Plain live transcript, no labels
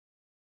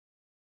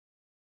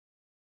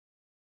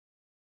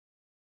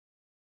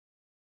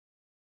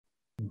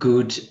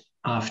Good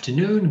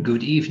afternoon,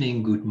 good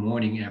evening, good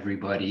morning,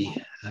 everybody.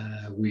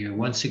 We are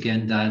once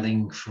again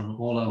dialing from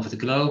all over the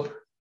globe.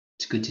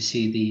 It's good to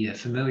see the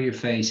familiar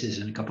faces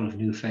and a couple of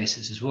new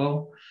faces as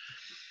well.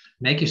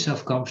 Make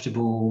yourself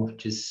comfortable.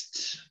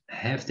 Just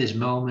have this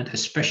moment,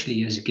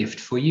 especially as a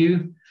gift for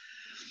you.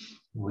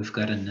 We've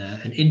got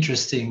an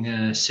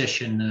interesting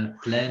session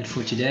planned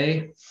for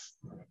today.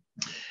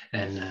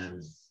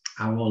 And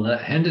I will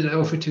hand it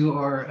over to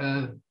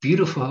our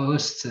beautiful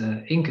host,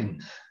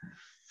 Inken.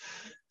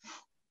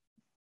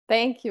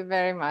 Thank you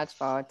very much,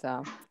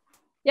 Wouter.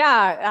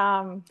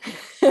 Yeah,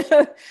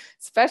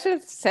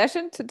 special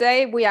session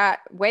today. We are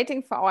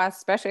waiting for our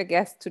special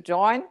guest to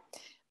join,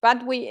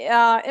 but we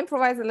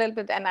improvise a little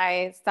bit and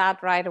I start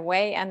right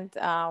away. And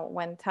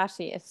when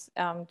Tashi is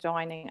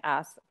joining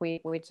us, we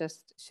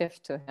just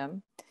shift to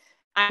him.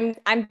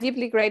 I'm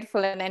deeply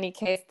grateful in any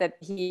case that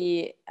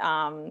he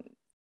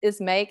is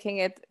making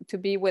it to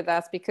be with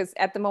us, because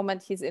at the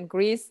moment he's in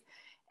Greece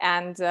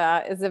and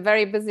is a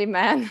very busy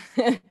man.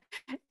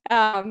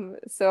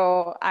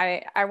 So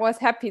I was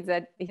happy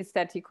that he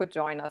said he could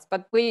join us,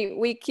 but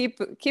we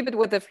keep it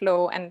with the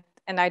flow, and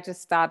I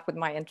just start with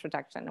my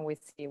introduction and we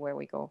see where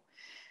we go.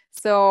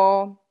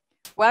 So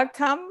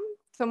welcome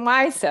to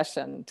my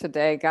session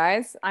today,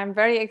 guys. I'm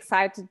very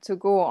excited to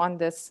go on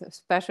this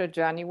special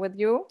journey with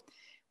you,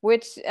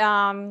 which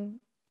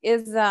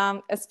is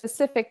a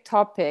specific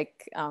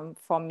topic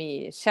for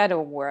me,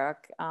 shadow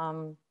work.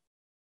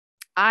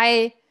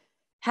 I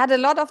had a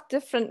lot of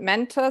different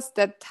mentors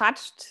that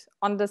touched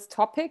on this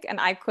topic, and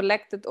I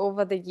collected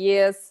over the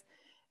years,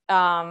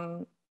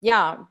 the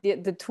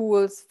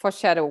tools for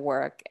shadow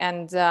work.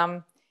 And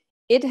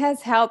it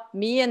has helped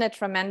me in a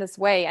tremendous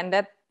way. And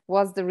that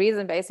was the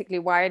reason basically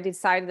why I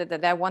decided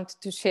that I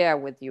wanted to share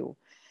with you.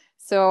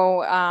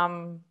 So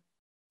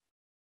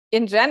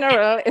in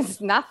general, it's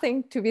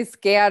nothing to be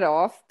scared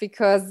of,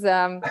 because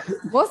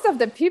most of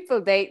the people,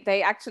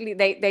 they actually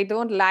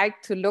don't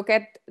like to look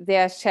at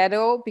their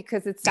shadow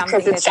because it's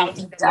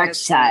something dark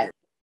side.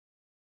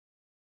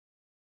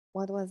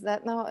 What was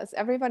that now?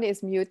 Everybody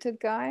is muted,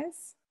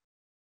 guys.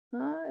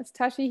 Is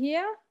Tashi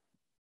here?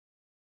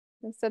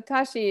 Mr.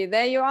 Tashi,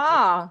 there you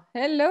are.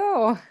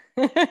 Hello.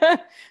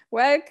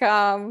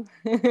 Welcome.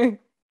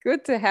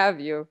 Good to have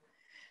you.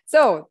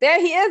 So there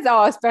he is,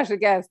 our special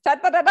guest.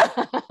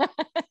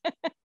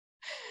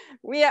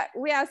 We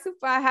are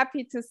super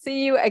happy to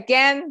see you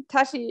again.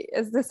 Tashi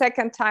is the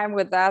second time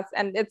with us,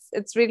 and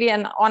it's really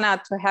an honor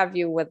to have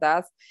you with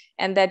us,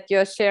 and that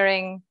you're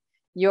sharing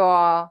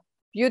your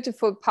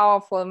beautiful,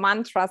 powerful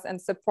mantras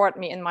and support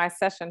me in my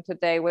session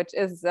today, which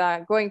is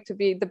going to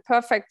be the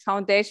perfect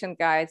foundation,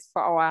 guys,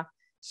 for our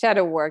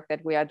shadow work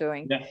that we are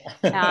doing.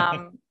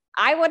 Yeah.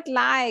 I would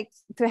like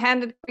to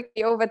hand it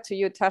quickly over to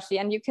you, Tashi,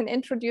 and you can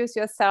introduce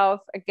yourself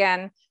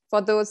again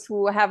for those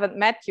who haven't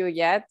met you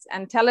yet,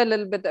 and tell a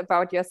little bit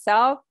about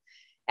yourself.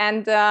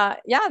 And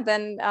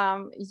then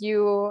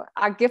you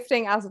are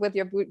gifting us with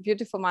your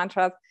beautiful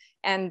mantras.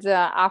 And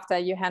after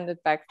you hand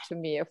it back to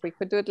me, if we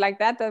could do it like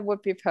that, that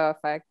would be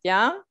perfect.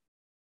 Yeah?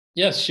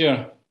 Yes,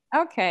 sure.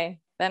 Okay,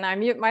 then I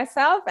mute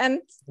myself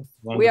and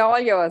we are all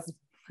yours.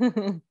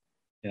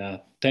 Yeah,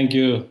 thank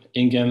you,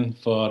 Inken,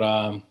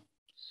 for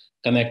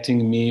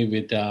connecting me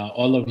with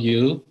all of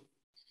you.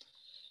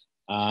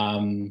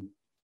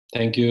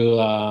 Thank you.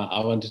 I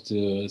wanted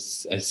to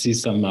see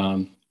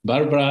some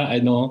Barbara, I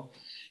know,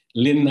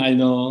 Lynn, I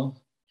know,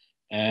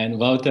 and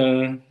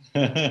Wouter.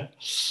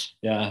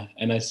 Yeah,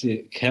 and I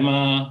see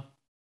Kema,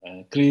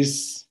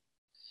 Chris,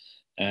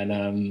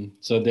 and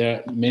so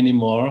there are many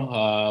more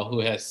who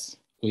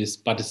is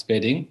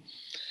participating.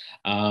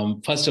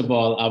 First of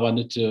all, I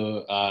wanted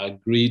to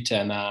greet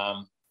and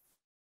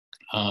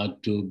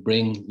to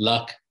bring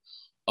luck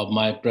of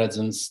my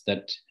presence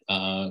that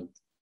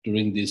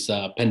during this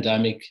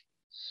pandemic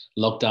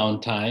lockdown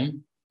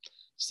time.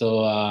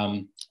 So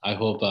I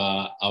hope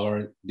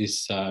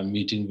this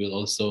meeting will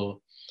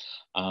also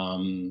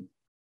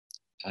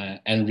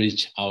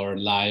enrich our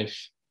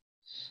life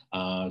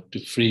to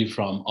free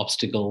from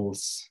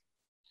obstacles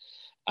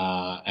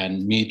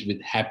and meet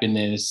with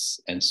happiness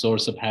and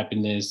source of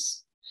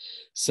happiness.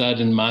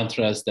 Certain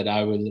mantras that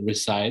I will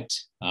recite,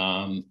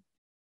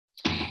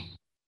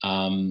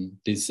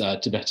 these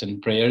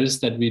Tibetan prayers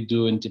that we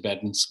do in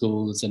Tibetan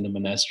schools and the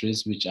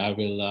monasteries, which I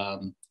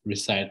will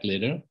recite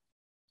later.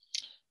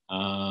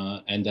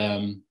 And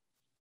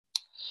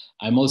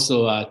I'm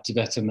also a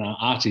Tibetan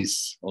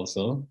artist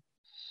also.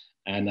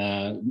 And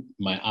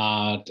my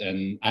art,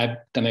 and I've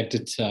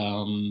connected,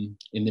 in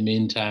the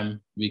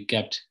meantime, we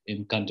kept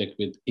in contact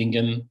with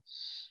Inken,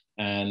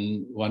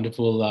 and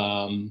wonderful,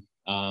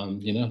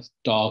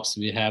 talks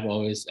we have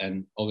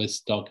always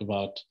talk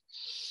about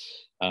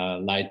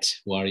light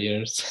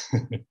warriors.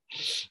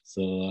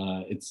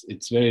 So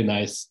it's very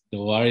nice. The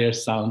warrior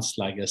sounds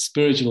like a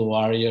spiritual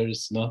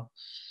warriors,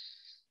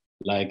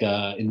 Like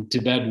in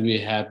Tibet, we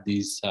have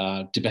these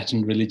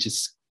Tibetan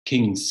religious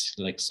kings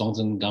like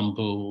Songtsen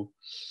Gampo,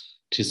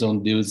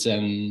 Trison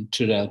Dilsen,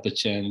 Trudel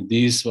Pachen.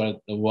 These were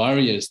the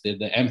warriors, they're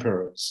the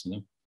emperors.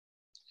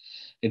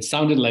 it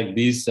sounded like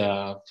these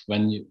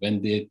when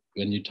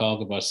you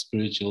talk about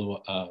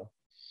spiritual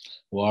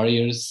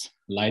warriors,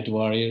 light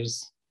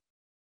warriors.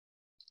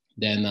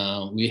 Then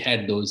we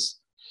had those.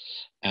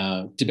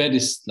 Tibet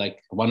is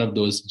like one of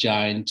those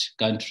giant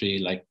country.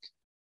 Like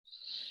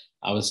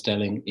I was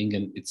telling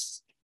Inken,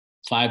 it's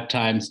 5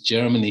 times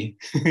Germany.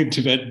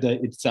 Tibet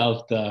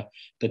itself, the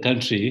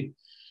country,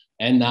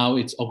 and now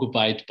it's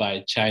occupied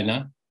by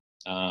China.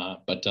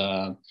 But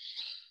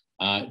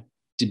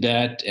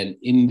Tibet and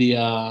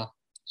India,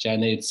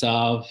 China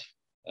itself,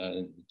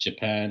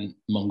 Japan,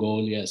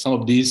 Mongolia, some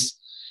of these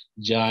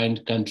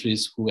giant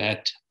countries who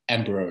had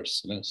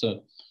emperors,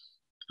 so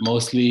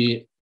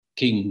mostly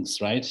kings,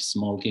 right?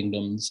 Small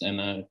kingdoms.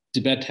 And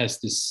Tibet has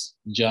this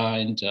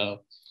giant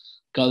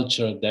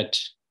culture that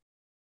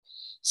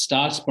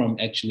starts from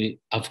actually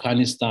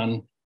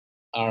Afghanistan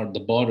are the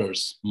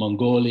borders,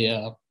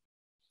 Mongolia,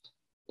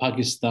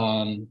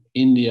 Pakistan,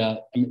 India.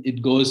 I mean,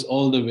 it goes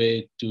all the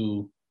way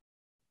to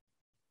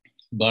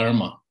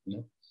Burma,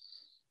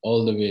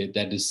 all the way.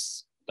 That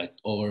is like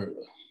over.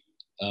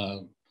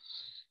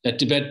 That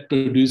Tibet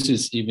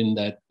produces even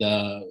that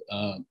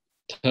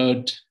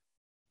third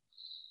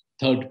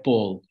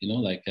pole,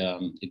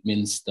 it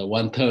means the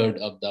 1/3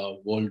 of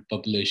the world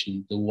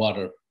population, the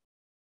water,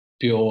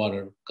 pure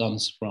water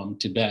comes from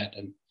Tibet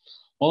and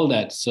all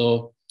that.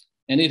 So,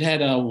 and it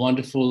had a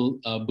wonderful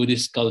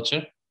Buddhist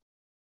culture.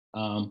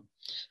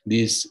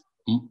 These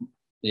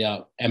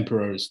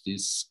emperors,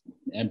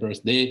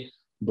 they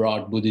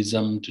brought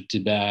Buddhism to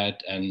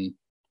Tibet, and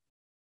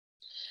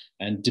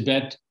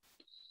Tibet,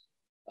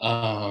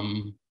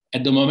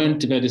 at the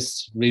moment, Tibet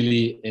is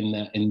really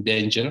in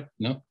danger,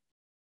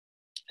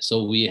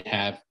 So we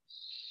have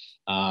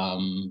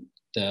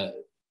the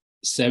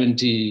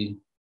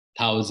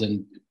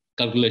 70,000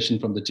 calculation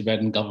from the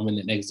Tibetan government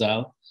in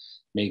exile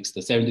makes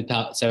the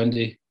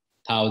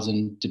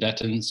 70,000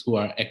 Tibetans who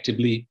are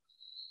actively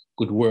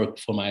could work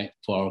for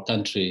our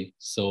country.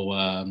 So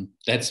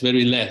that's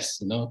very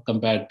less,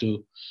 compared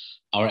to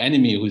our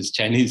enemy, who is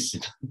Chinese,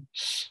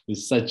 with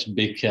such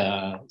big.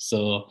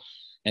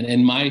 And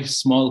in my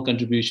small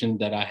contribution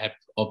that I have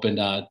opened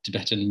a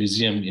Tibetan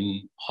museum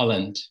in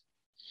Holland,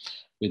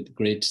 with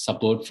great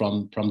support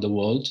from the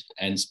world,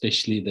 and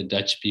especially the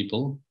Dutch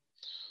people.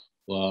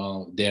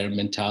 Their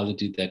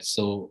mentality that's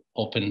so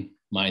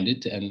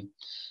open-minded, and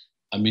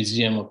a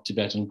museum of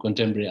Tibetan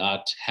contemporary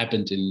art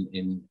happened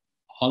in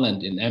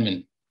Holland, in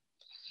Emmen.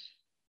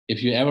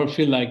 If you ever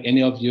feel like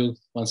any of you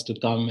wants to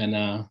come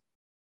and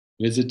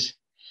visit,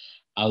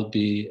 I'll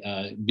be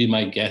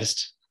my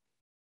guest.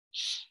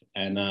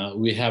 And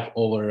we have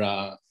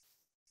over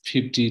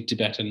 50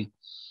 Tibetan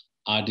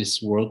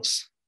artists'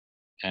 works.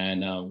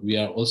 And we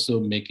are also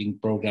making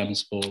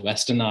programs for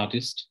Western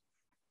artists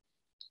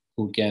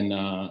who can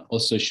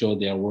also show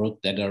their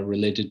work that are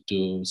related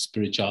to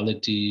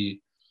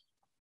spirituality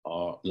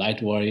or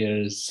light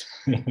warriors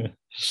and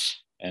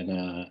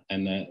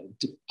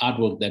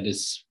artwork that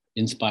is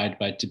inspired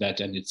by Tibet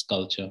and its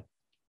culture.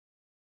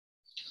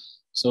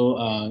 So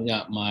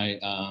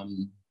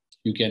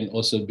you can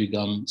also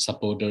become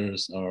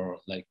supporters,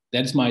 or like,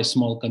 that's my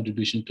small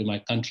contribution to my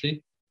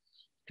country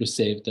to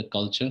save the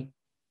culture.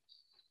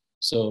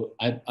 So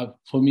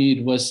for me,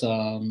 it was,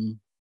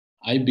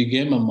 I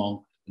became a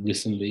monk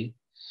recently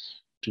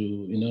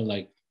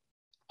to,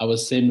 I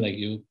was same like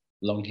you,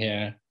 long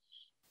hair,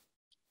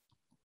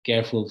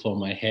 careful for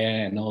my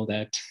hair and all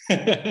that.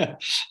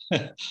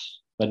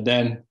 But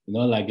then,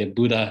 like a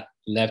Buddha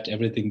left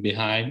everything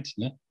behind,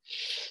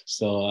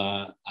 So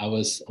I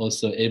was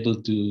also able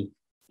to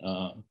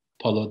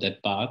follow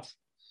that path.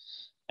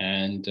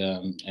 And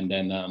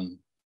then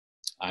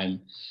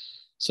I'm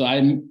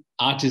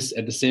artist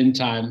at the same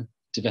time,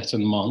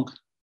 Tibetan monk.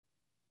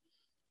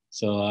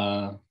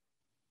 So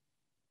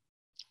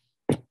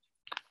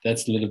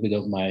that's a little bit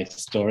of my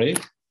story.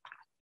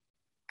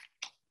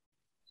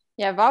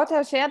 Yeah,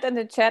 Wouter shared in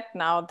the chat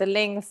now the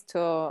links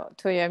to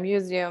your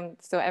museum,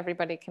 so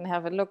everybody can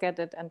have a look at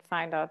it and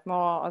find out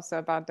more also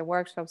about the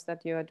workshops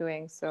that you are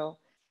doing. So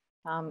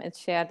it's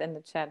shared in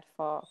the chat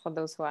for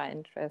those who are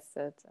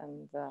interested.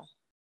 And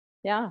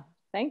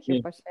thank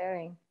you for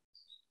sharing.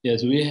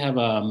 Yes, we have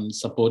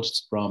support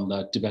from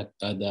the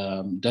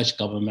the Dutch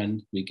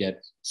government. We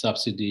get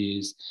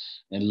subsidies,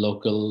 and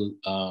local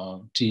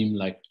team,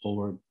 like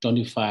over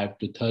 25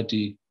 to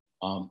 30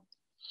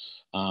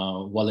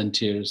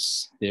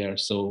 volunteers there.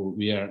 So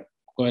we are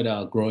quite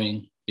a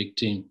growing big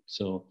team.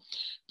 So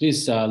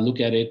please look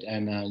at it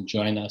and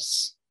join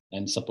us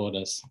and support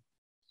us.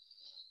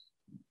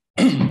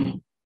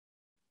 And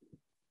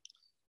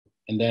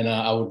then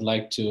I would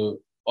like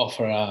to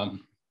offer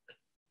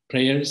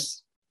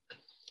prayers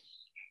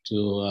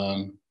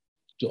to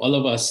all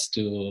of us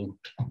to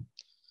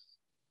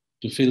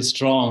feel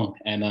strong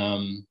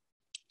and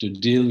to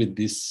deal with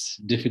this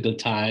difficult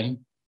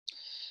time.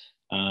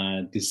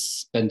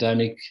 This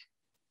pandemic,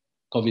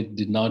 COVID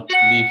did not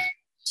leave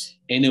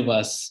any of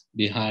us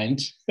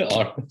behind.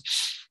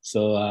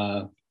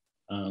 So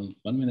 1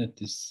 minute,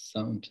 this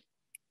sound.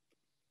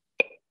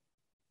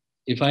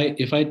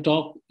 If I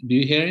talk, do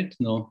you hear it?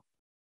 No.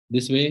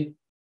 this way.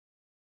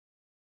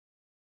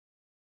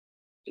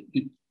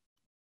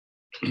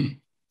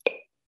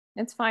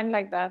 It's fine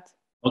like that.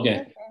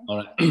 Okay, Okay. all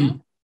right.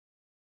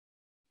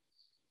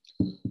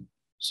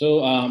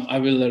 So I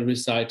will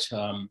recite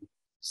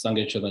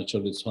Sangye Chodan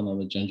Chodan Sona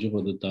the Janju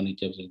Bodu Tani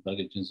Kevs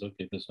Baggy Jinso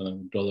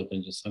Kepesona Dollar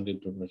and just Sangye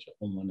Om.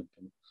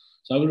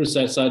 So I will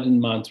recite certain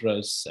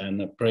mantras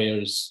and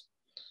prayers.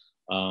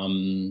 I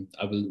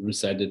will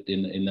recite it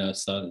in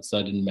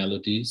certain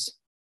melodies.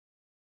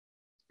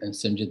 And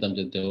these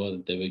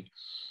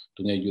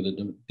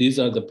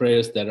are the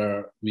prayers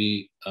that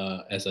we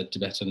as a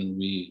Tibetan,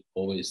 we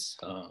always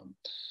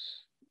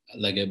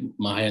like a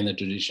Mahayana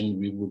tradition,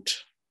 we would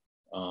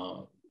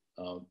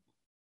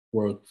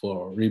work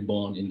for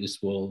reborn in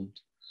this world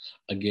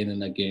again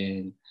and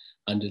again,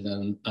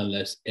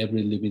 unless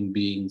every living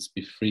beings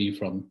be free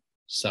from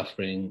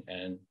suffering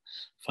and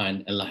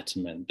find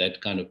enlightenment. That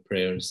kind of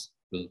prayers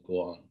will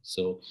go on.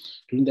 So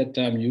during that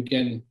time, you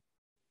can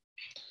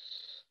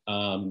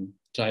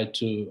try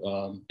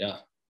to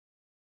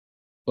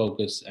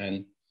focus,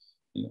 and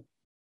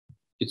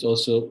it's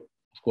also,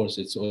 of course,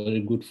 it's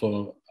very good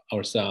for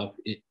ourselves,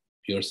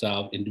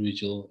 yourself,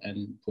 individual,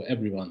 and for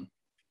everyone.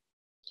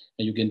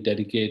 And you can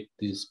dedicate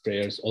these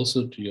prayers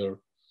also to your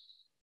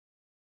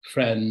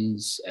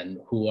friends and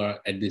who are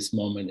at this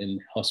moment in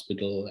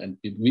hospital. And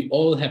we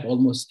all have,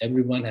 almost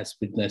everyone has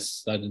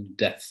witnessed sudden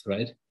death,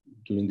 right,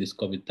 during this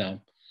COVID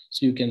time.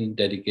 So you can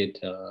dedicate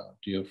to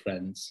your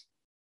friends.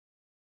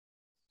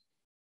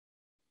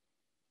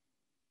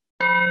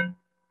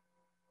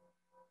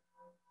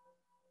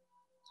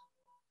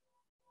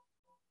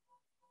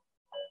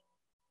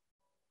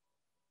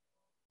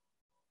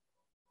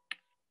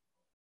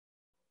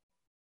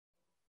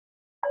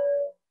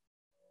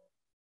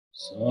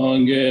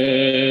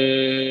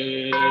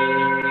 Sangye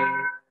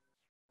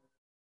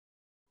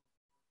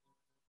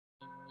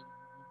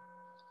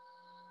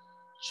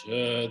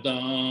Chodan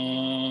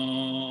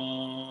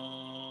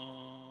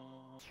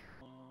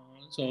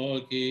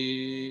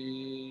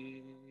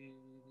Soki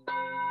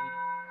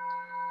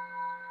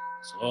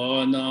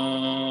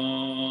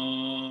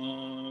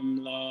Sonam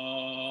La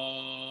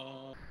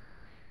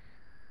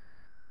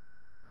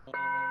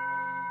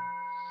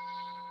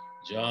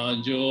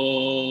Janjo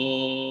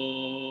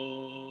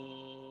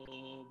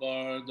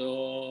Bardo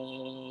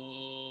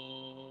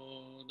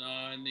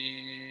Dani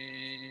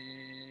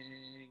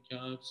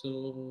Kapso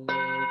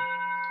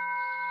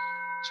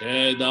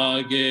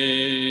Chedage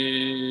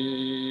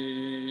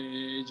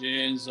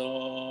Jinso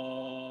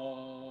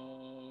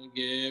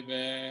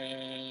Gebe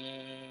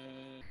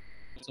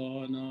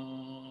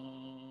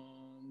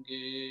Sonam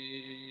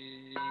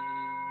Ge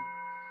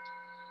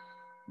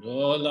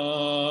Dola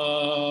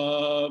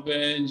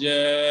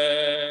Benje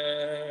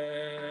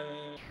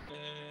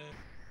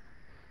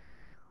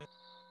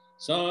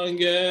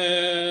Sangye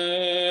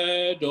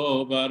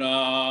Dobarai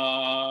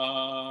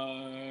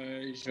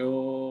Sho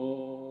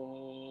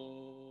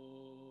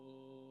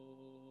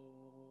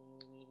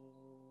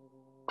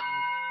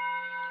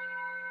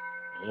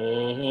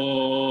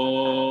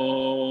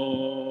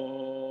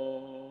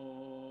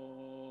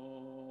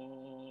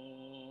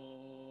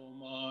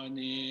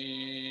Mani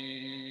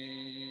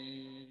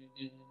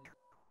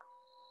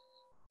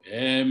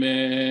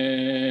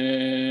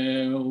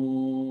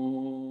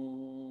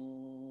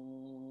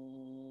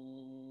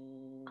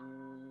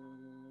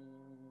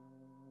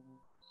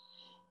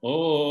O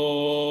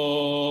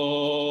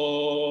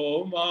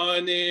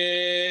Mani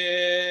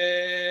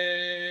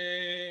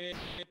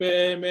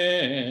Peme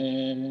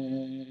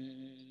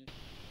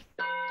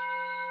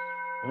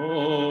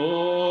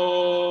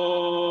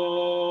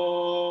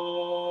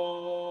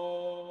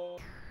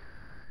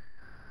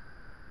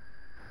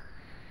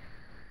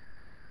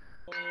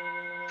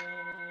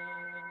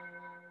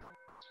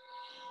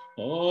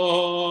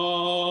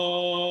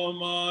O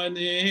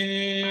Mani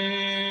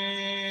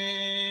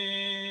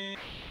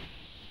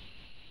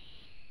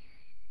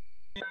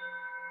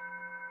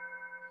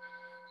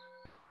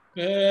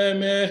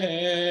Peme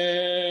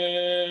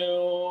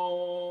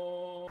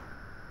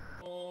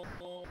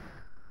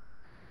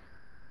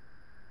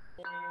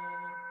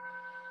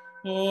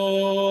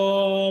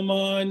O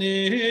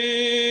Mani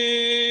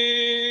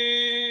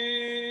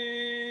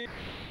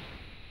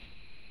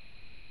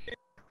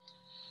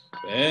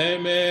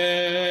Peme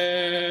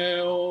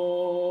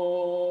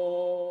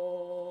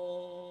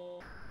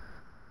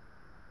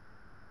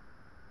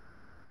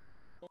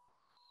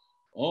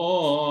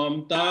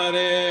Om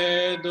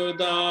Tare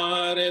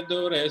Dudare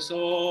Dure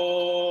Soha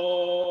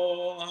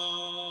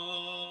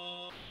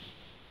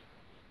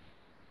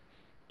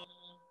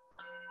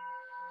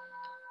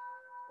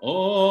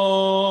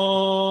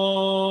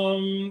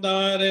Om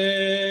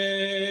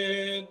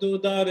Dare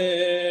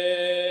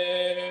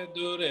Dudare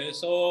Dure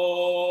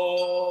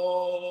Soha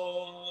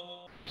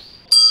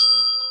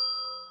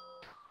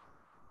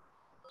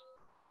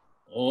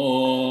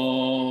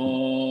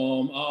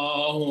Om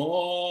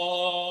Ahom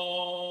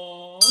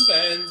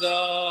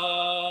Benza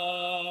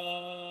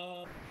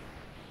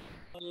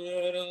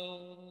Guru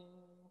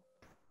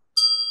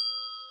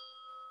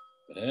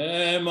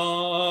Ema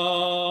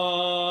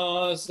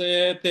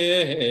se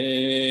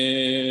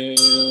te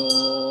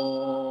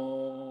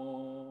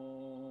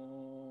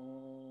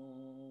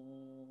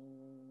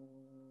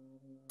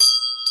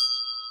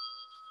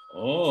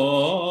Om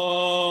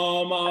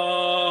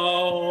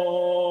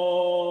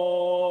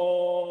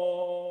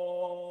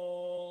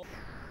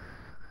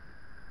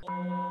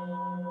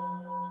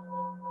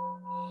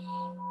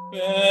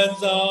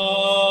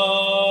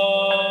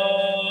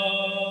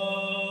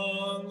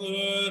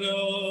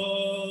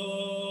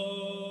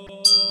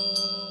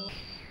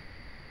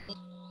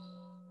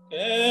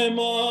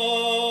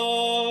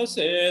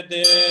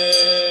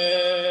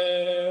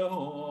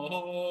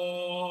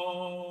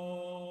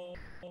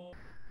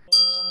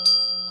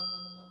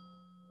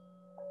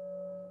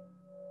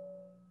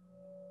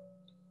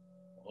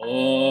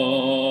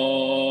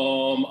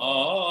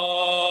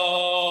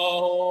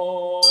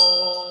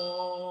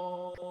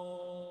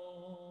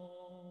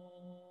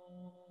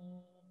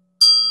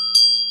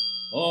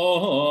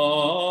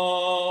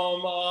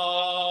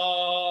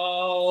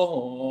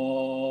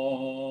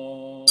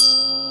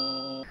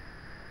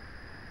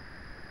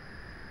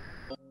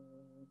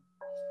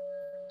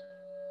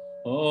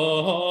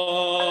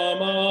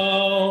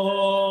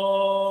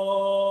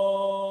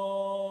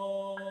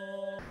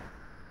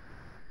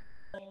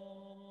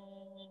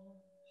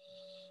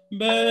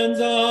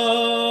Benza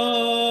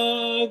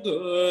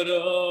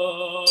Guru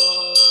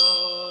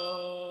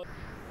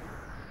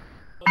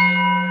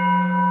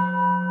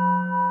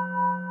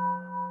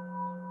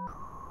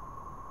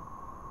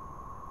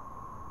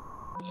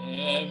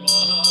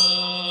Ema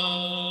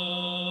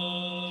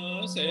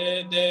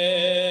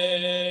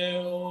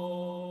Sedeo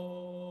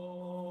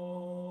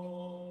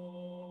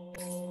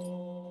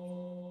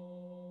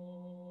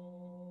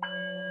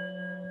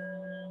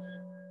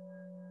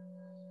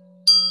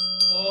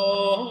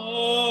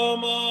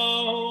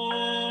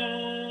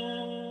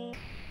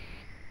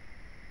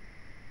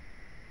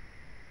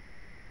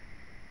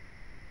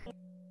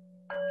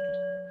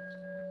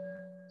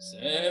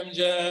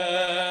Semje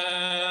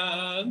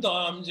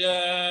damje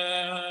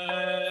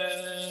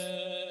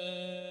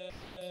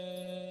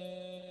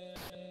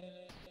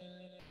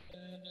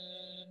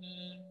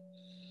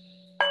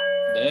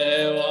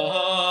Deva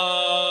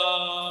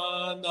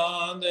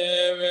dan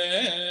deve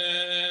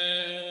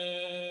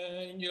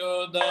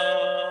yuda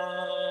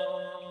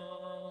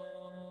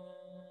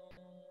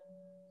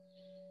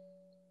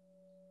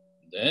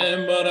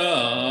Dembara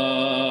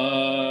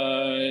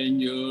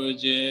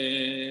yuje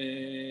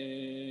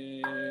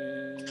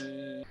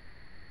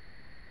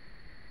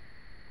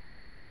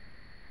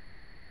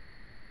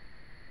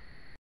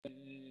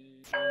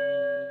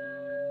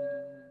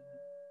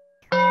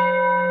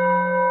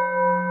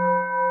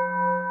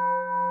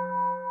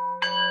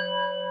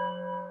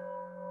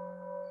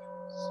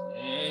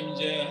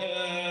Semje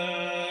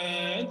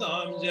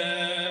damje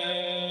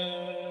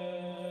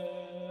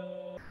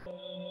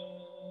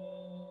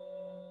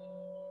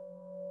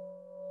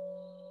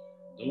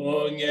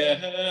Dunge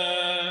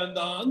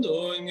dan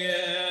dunge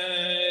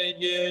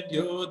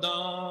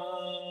yedyudan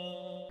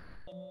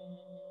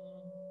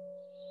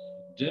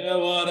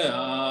Devara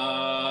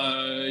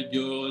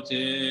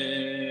yuje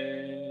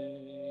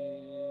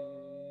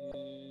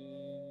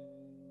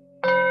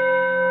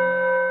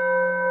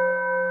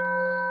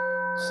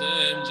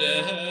Semje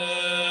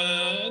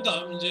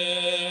damje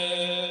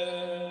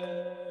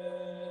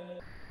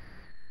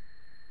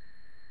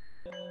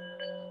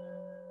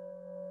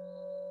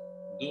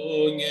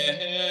Dunge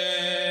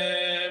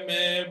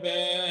mebe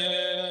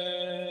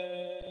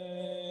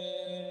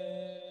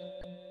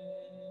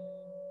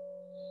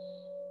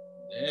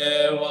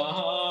Deva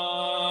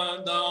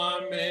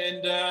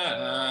daminde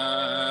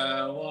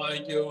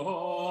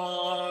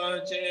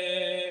vayoje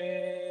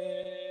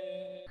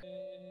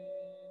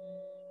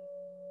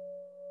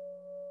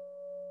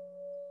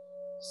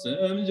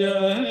Semje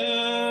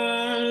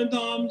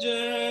damje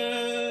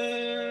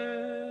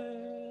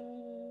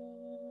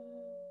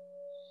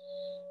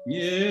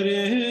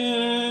Nyere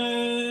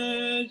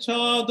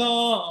chadanda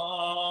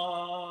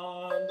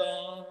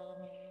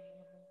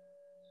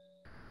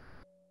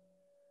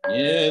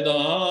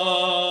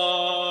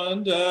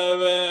Nyedan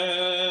deve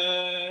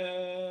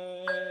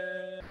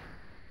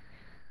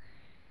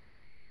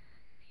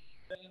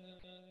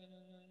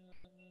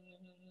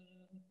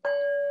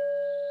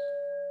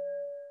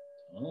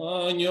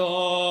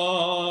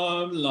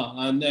Anyam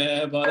lane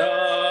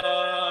barayo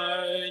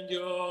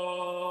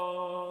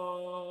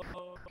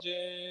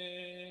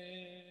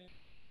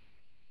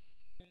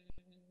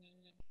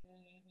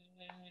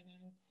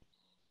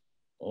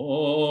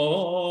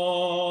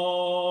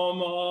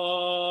Om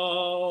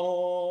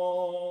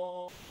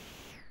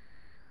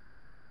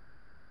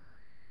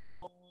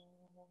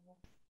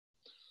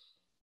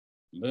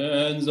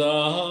Benza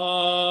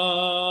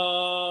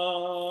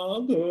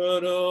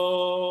Guru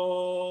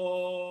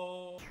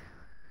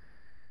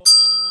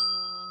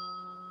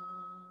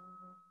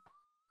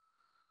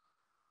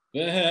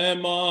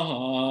Vema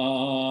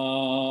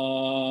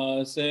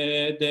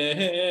Sedeo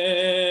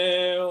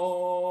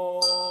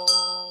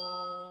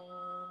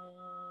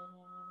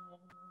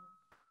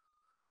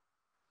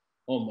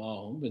Om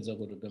ahum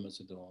bezaguru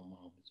bemasido om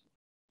ahum.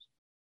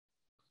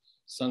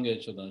 Sange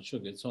chodan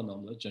shuge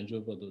sonam la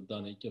janjo bodu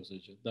dani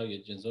kepsejo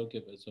dage jinso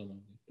kepe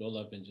sonam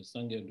dola benjo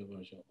sange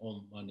duvarsho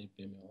om mani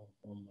peme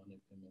om mani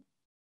peme.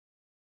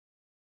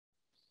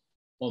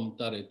 Om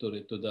tare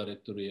turi tudare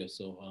turi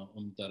soha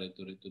om tare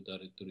turi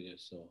tudare turi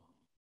soha.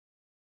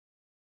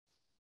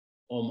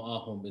 Om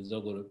ahum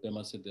bezaguru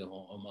bemasido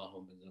om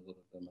ahum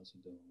bezaguru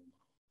bemasido om.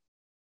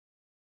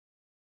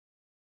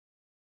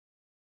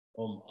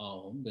 Om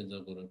ahum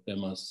bezaguru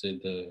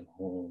bemasido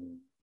om.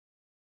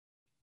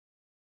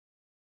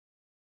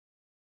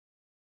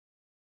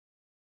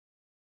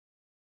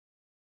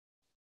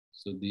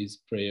 So these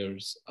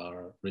prayers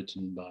are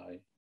written by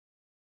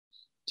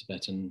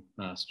Tibetan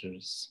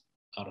masters,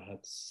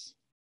 arhats,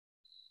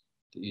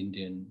 the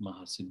Indian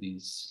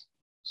Mahasiddhis.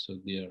 So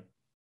they are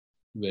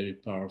very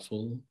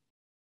powerful,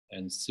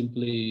 and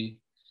simply,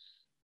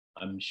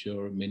 I'm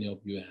sure many of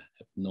you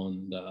have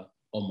known the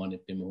Om Mani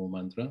Padme Hum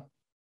mantra,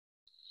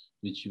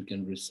 which you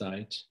can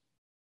recite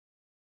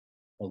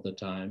all the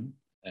time,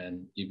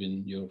 and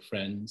even your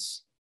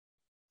friends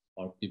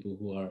or people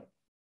who are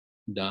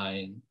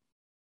dying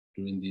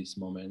during these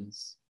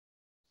moments,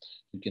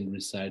 you can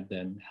recite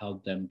them,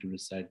 help them to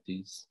recite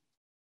these.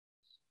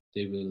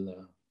 They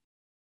will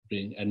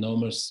bring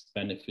enormous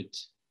benefit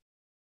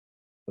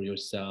for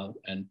yourself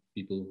and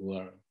people who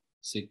are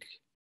sick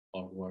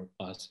or who are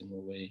passing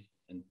away.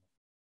 And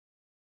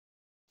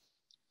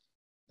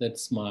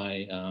that's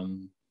my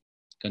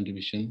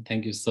contribution.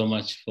 Thank you so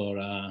much for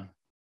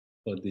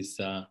this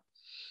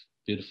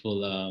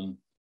beautiful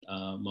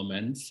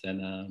moments,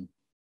 and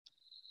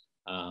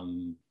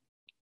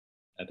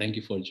thank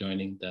you for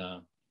joining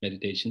the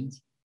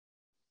meditations.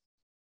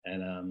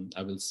 And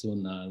I will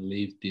soon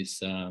leave this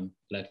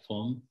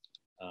platform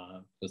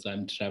because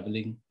I'm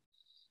traveling.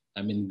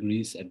 I'm in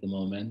Greece at the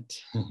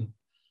moment,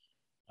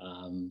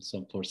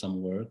 so for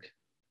some work,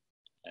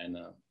 and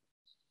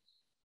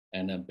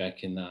I'm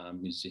back in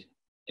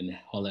in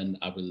Holland.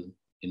 I will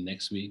in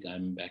next week.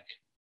 I'm back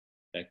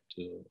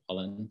to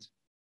Holland,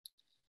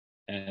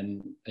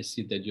 and I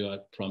see that you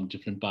are from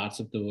different parts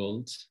of the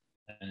world,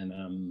 and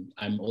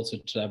I'm also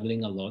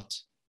traveling a lot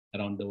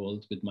around the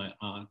world with my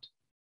art,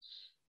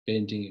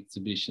 painting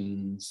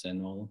exhibitions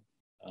and all.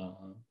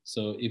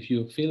 So if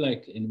you feel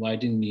like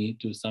inviting me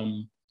to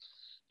some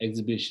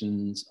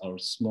exhibitions or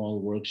small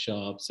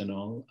workshops and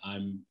all,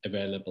 I'm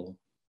available.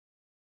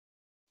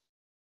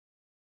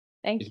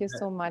 Thank you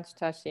so much,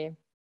 Tashi.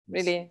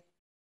 Really,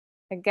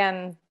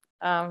 again,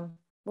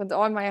 with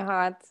all my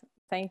heart,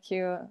 thank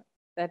you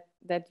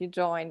that you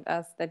joined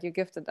us, that you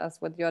gifted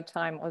us with your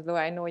time. Although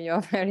I know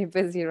you're very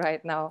busy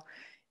right now,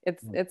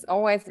 it's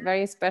always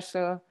very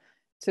special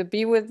to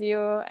be with you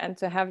and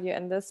to have you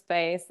in this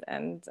space,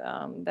 and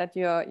that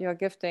you're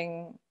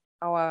gifting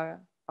our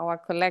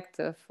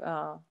collective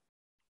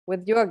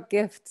with your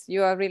gifts.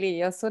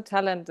 You're so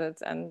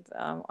talented, and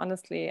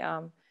honestly,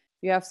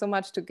 you have so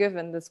much to give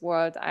in this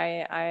world.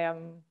 I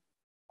am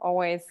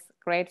always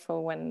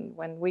grateful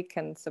when we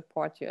can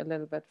support you a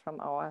little bit from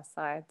our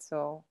side.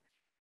 So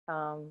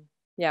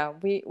yeah,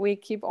 we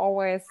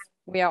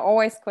are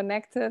always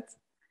connected.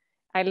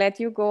 I let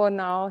you go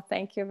now.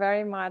 Thank you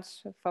very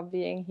much for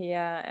being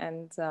here,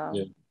 and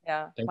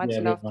yeah, much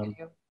love to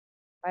you.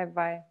 Bye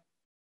bye.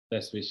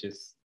 Best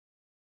wishes.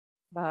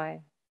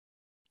 Bye.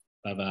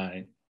 Bye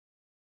bye.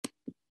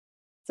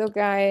 So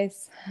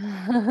guys,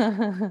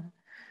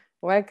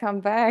 welcome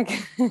back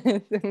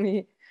to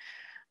me.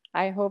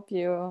 I hope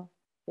you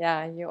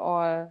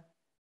all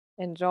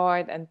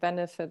enjoyed and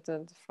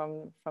benefited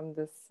from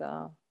this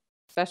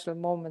special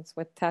moments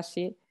with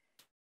Tashi.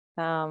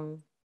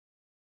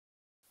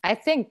 I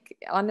think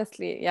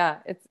honestly, yeah,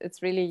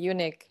 it's really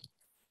unique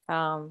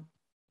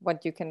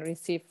what you can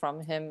receive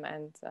from him,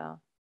 and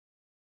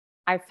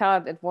I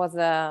felt it was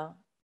a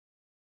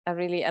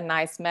really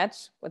nice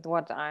match with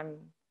what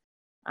I'm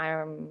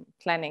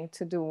planning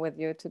to do with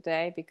you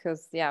today,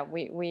 because yeah,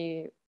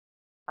 we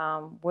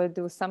will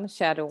do some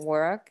shadow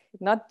work,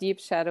 not deep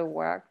shadow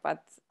work,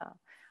 but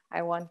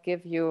I want to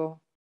give you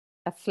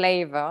a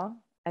flavor,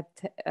 a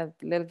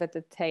little bit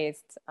of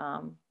taste,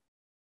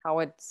 how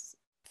it's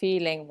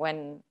feeling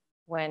when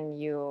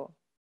you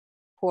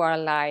pour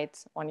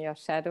light on your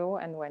shadow,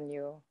 and when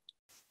you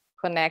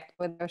connect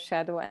with your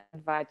shadow and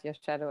invite your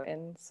shadow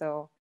in.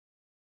 So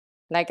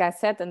like I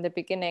said in the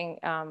beginning,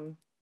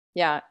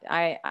 yeah,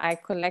 I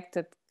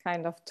collected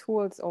kind of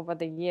tools over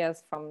the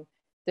years from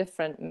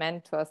different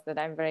mentors that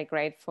I'm very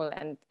grateful,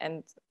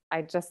 and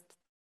I just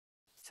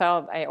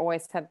felt I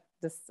always had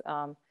this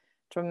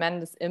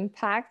tremendous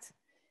impact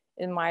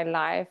in my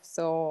life.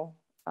 So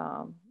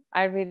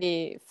I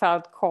really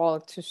felt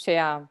called to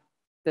share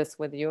this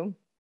with you.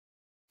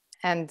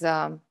 And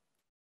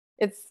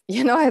it's,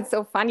 it's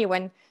so funny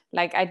when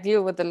like I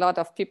deal with a lot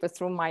of people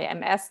through my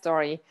MS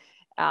story,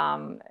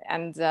 and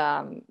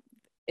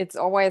it's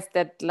always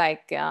that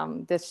like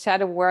this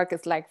shadow work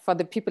is like for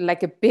the people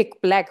like a big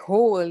black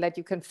hole that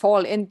you can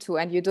fall into,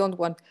 and you don't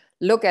want to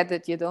look at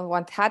it, you don't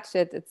want to touch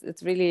it.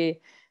 It's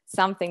really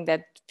something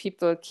that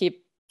people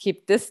keep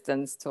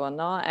distance to,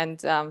 no?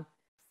 And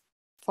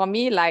for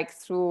me, like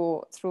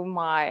through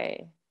my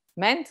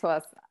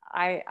mentors,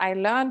 I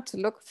learned to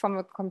look from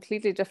a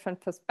completely different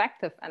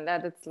perspective, and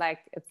that it's like,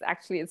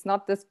 it's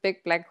not this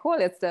big black hole,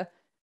 it's the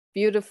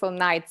beautiful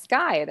night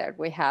sky that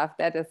we have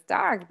that is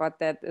dark, but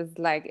that is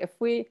like, if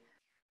we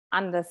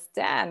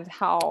understand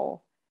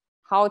how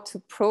to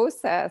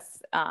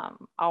process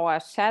our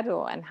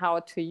shadow and how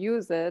to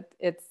use it,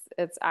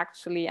 it's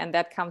actually, and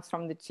that comes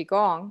from the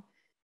Qigong.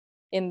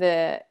 In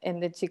the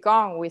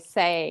Qigong, we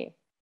say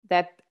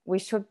that we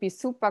should be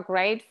super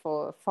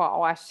grateful for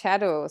our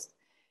shadows,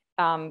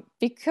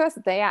 because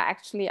they are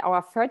actually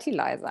our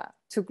fertilizer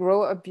to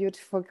grow a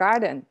beautiful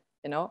garden,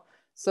 you know.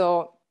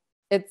 So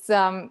it's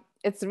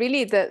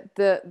really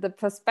the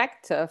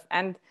perspective.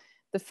 And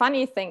the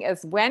funny thing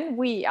is, when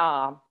we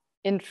are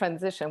in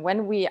transition,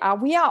 when we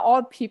are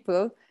all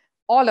people,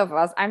 all of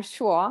us, I'm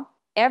sure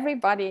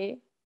everybody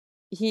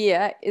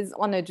here is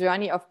on a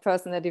journey of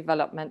personal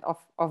development,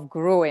 of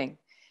growing.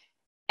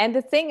 And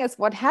the thing is,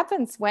 what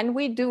happens when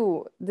we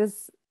do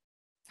this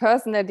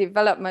personal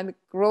development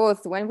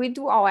growth, when we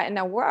do our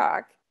inner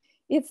work,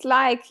 it's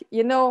like,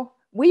 you know,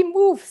 we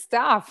move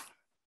stuff.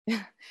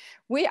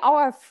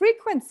 Our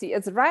frequency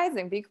is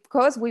rising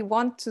because we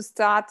want to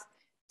start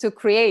to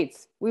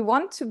create. We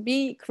want to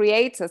be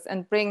creators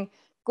and bring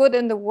good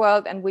in the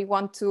world, and we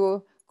want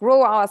to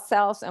grow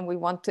ourselves, and we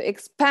want to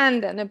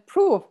expand and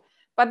improve.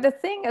 But the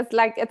thing is,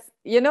 like, it's,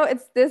 you know,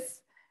 it's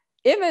this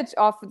image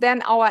of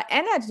then our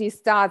energy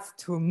starts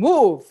to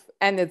move,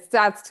 and it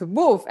starts to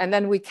move, and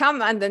then we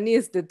come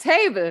underneath the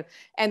table,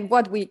 and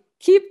what we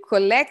keep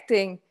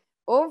collecting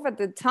over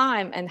the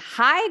time and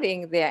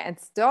hiding there and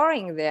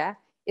storing there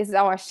is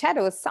our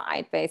shadow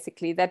side,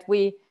 basically, that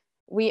we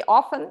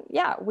often,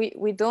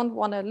 we don't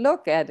want to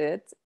look at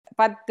it.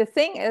 But the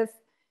thing is,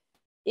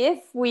 if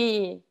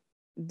we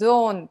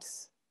don't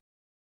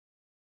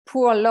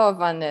pour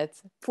love on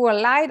it, pour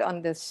light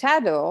on this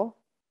shadow,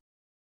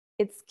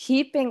 it's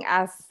keeping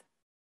us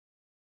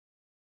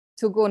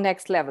to go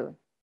next level.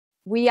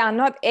 We are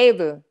not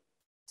able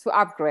to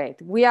upgrade.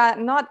 We are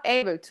not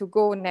able to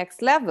go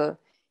next level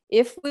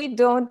if we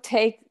don't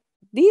take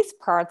these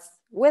parts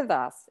with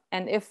us,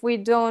 and if we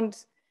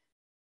don't,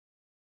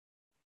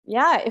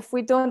 if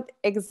we don't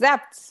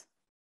accept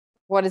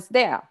what is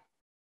there.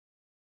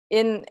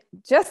 In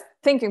just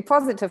thinking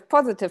positive,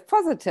 positive,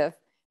 positive,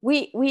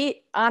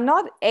 we are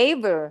not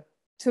able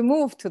to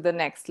move to the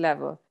next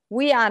level.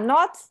 We are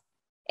not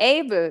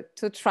able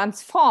to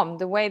transform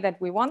the way that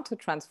we want to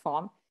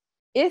transform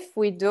if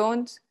we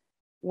don't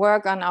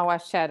work on our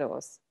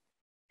shadows.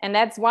 And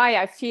that's why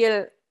I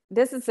feel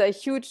this is a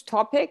huge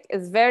topic,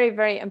 is very,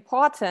 very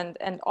important.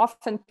 And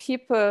often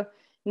people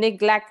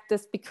neglect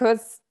this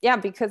because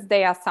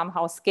they are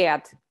somehow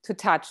scared to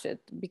touch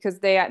it, because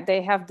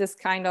they have this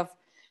kind of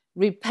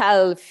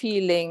repel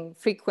feeling,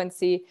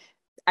 frequency.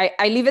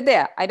 I leave it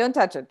there. I don't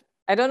touch it.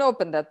 I don't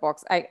open that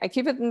box. I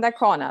keep it in that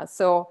corner.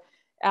 So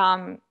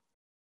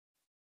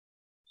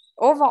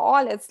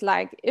overall, it's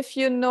like, if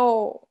you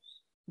know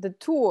the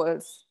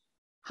tools,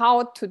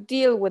 how to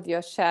deal with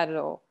your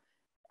shadow,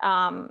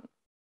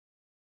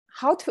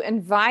 how to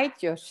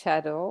invite your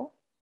shadow,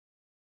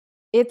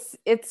 it's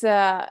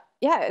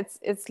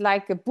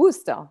like a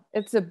booster.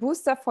 It's a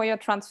booster for your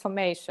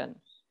transformation.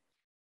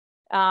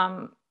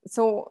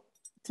 So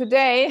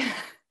today,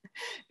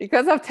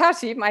 because of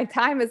Tashi, my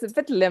time is a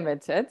bit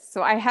limited.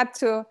 So I had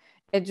to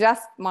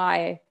adjust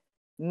my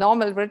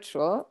normal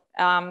ritual,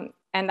 and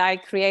I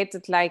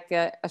created like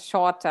a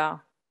shorter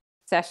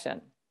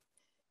session.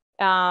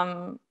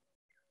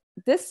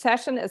 This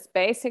session is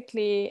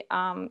basically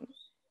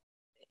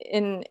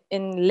in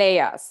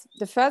layers.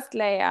 The first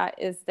layer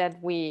is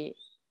that we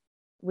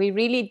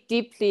really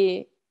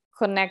deeply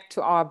connect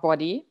to our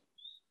body.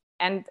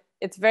 And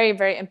it's very,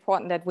 very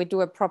important that we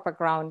do a proper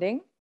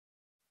grounding.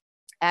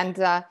 And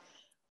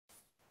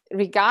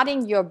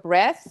regarding your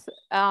breath,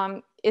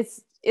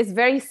 it's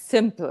very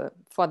simple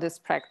for this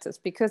practice,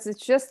 because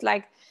it's just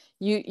like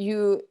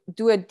you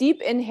do a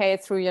deep inhale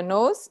through your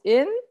nose,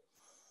 in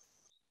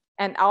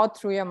and out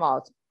through your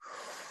mouth.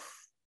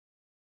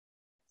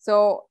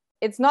 So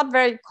it's not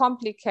very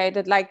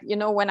complicated. Like, you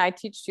know, when I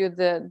teach you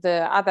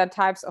the other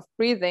types of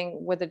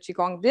breathing with the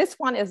Qigong, this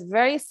one is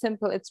very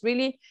simple. It's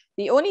really,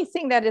 the only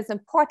thing that is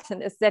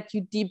important is that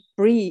you deep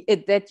breathe,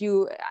 that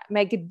you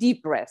make a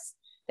deep breath,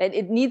 that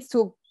it needs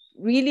to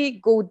really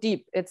go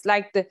deep. It's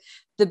like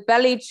the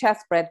belly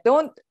chest breath.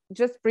 Don't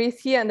just breathe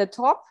here in the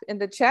top, in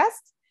the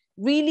chest.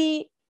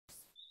 Really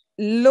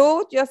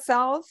load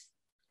yourself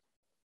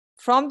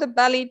from the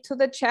belly to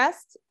the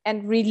chest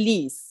and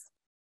release.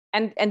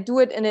 And do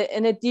it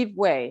in a deep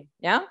way.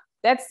 Yeah,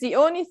 that's the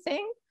only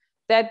thing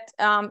that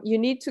you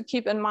need to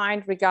keep in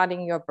mind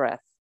regarding your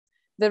breath.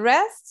 The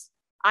rest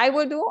I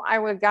will do. I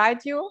will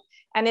guide you,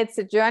 and it's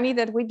a journey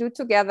that we do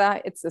together.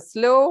 It's a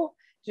slow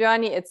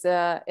journey. It's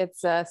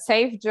a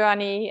safe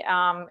journey.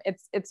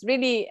 It's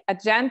really a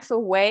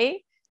gentle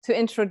way to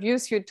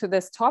introduce you to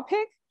this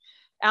topic.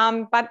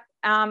 But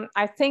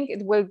I think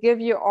it will give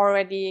you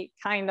already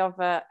kind of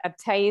a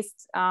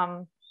taste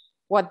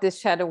what this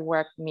shadow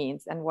work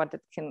means and what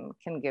it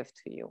can give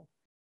to you.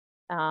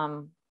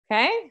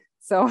 Okay,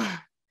 so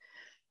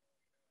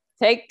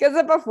take a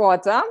sip of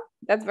water.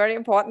 That's very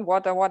important.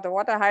 Water, water,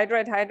 water.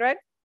 Hydrate, hydrate.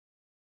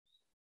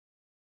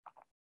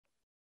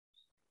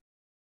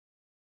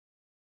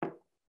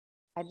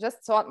 I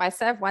just thought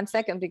myself 1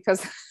 second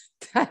because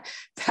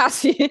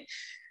Tashi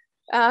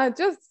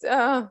just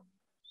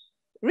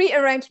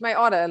rearranged my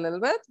order a little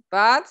bit,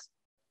 but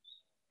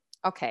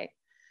okay.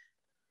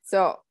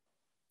 So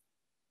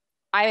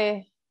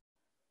I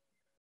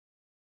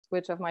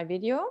switch off my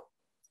video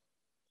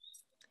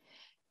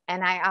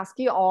and I ask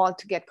you all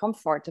to get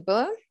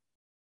comfortable.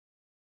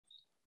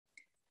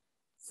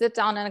 Sit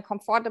down in a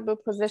comfortable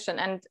position,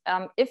 and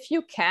if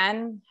you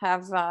can,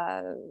 have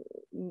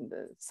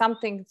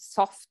something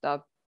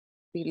softer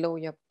below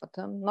your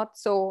bottom. Not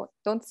so,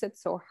 don't sit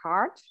so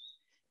hard,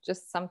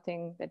 just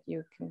something that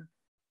you can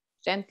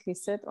gently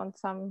sit on,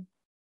 some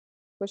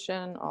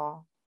cushion,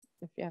 or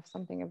if you have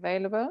something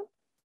available.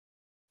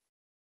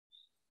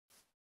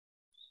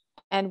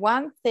 And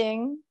one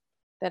thing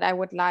that I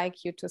would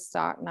like you to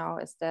start now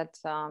is that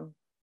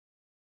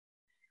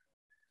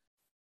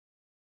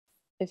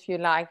if you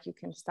like, you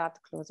can start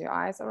to close your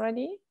eyes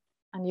already,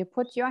 and you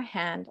put your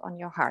hand on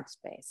your heart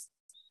space.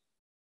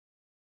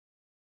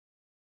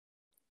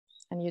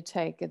 And you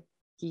take a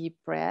deep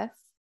breath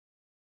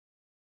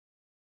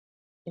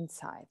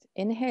inside.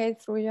 Inhale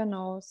through your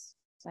nose,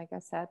 like I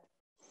said,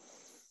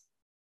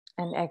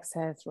 and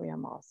exhale through your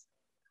mouth.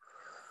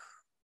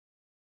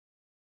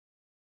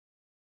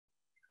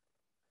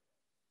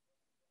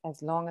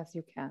 As long as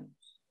you can.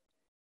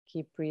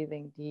 Keep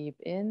breathing deep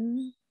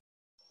in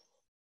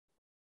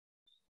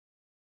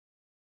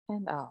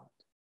and out.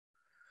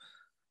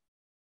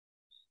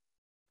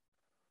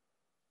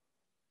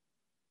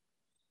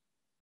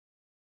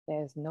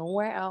 There's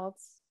nowhere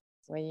else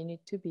where you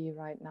need to be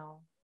right now.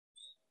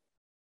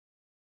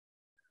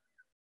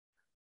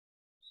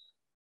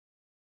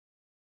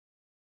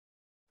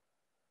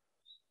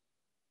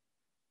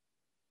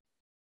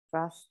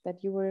 Trust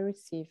that you will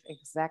receive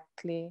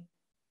exactly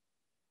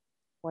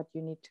what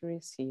you need to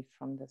receive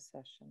from this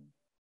session.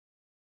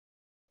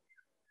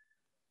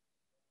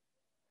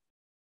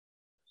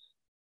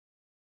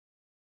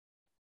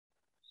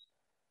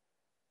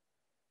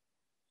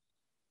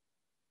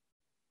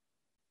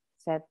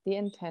 Set the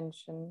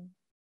intention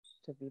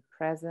to be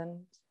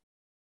present,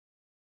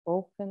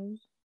 open,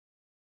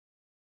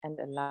 and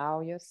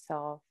allow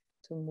yourself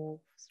to move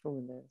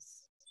through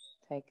this.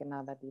 Take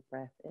another deep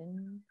breath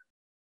in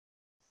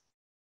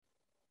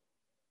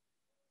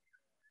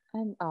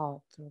and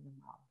out through the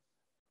mouth.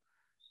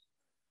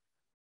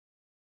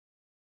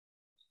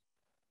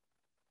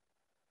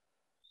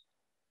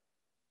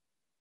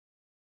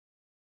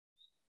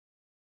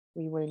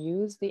 We will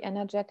use the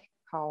energetic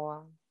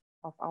power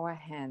of our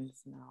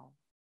hands now,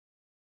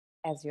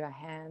 as your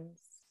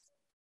hands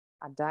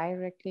are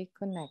directly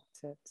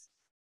connected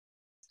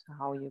to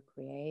how you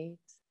create,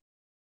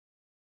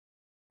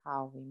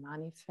 how we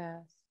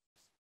manifest,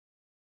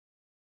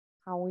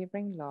 how we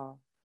bring love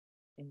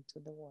into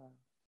the world.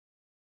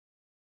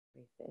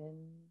 Breathe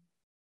in,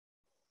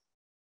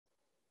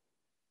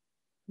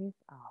 breathe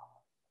out.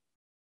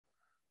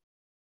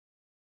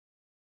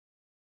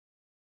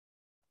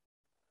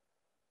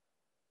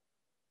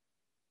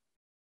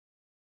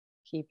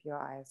 Keep your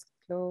eyes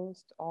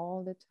closed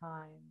all the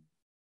time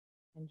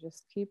and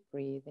just keep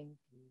breathing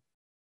deep.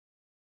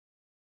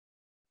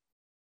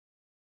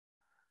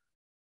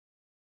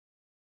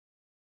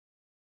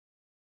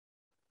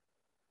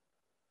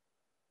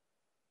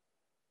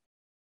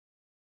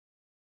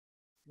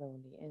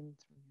 Slowly in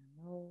through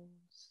your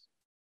nose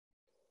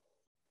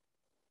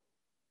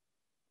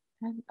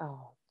and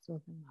out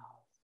through the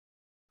mouth.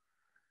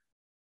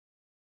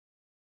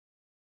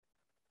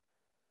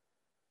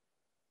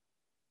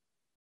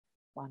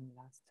 One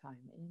last time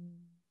in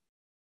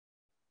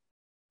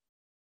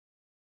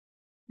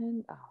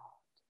and out.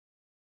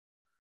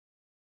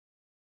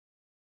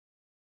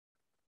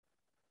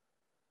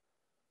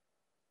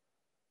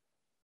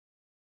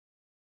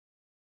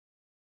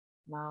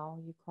 Now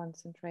you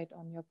concentrate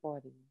on your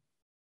body.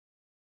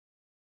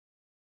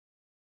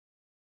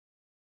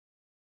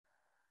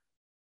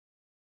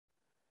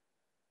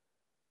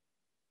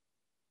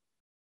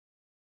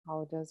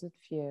 How does it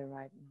feel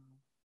right now?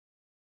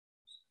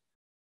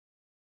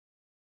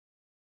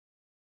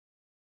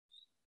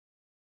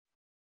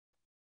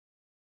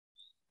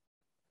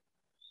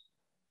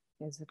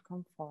 Is it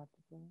comfortable?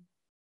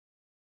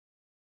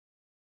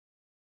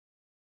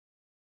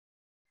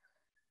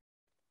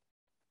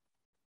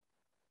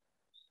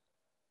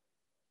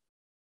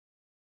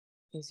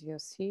 Is your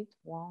seat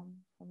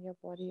warm from your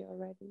body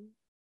already?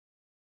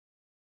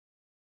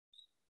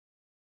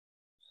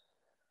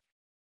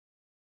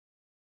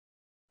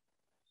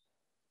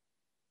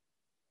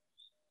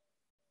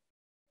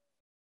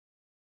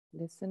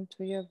 Listen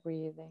to your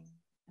breathing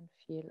and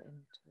feel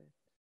into it.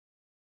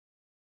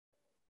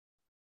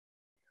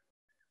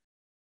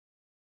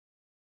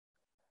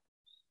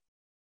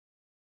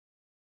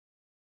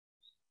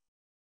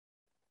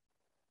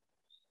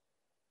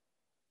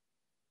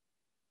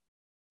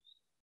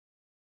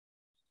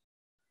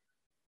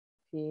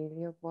 Feel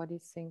your body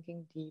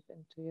sinking deep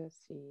into your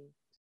seat.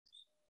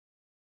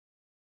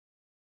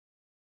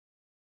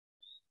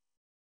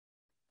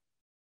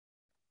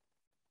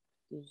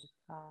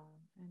 Deeper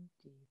and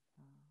deeper.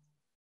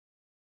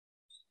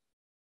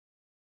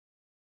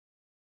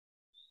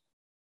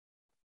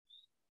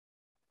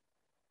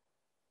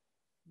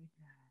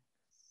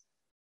 Relax.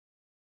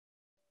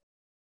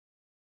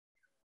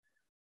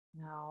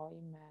 Now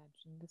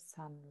imagine the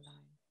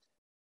sunlight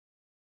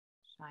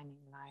shining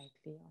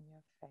lightly on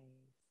your face.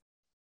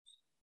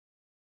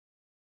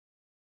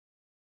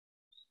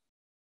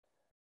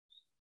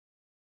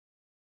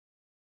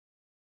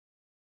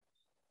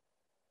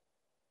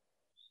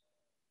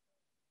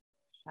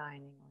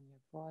 Shining on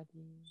your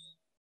body.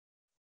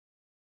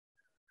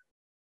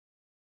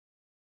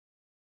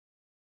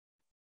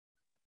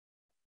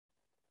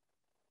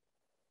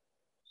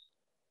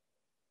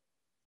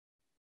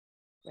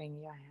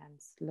 Bring your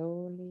hands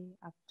slowly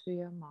up to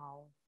your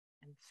mouth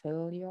and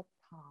fill your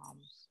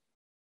palms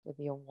with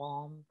your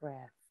warm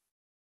breath.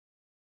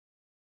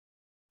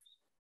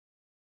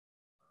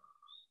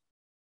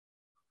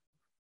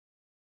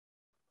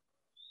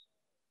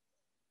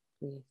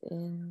 Breathe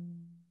in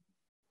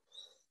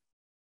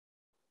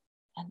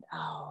and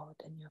out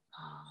in your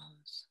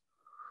palms.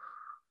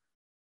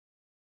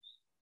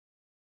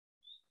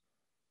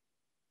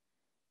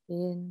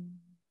 In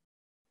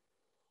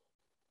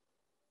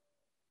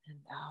and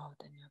out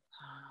in your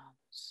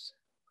palms.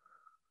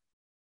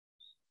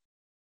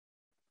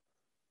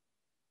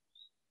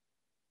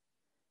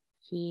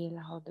 Feel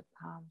how the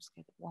palms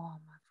get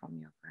warmer from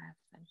your breath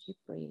and keep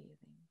breathing.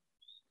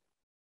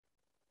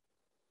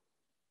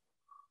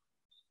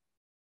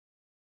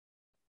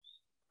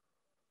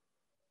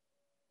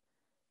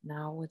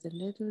 Now with a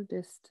little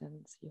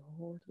distance, you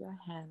hold your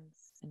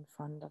hands in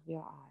front of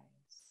your eyes.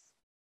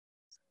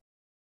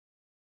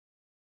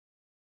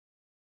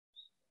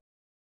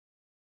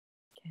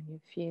 Can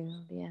you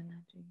feel the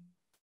energy?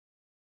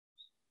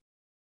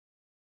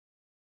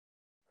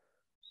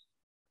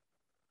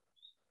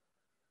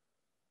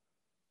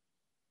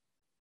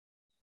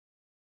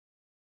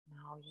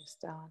 Now you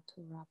start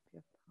to rub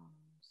your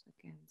palms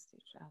against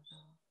each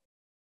other,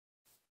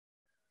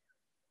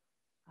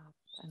 up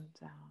and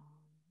down,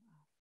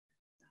 up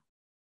and down.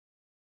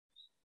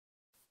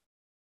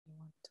 You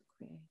want to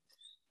create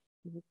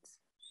heat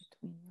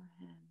between your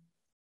hands,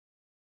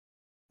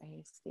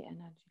 raise the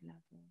energy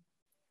level,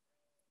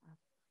 up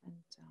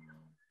and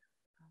down,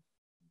 up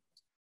and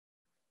down,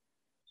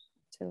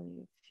 until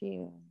you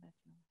feel that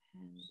your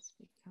hands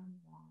become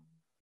warm.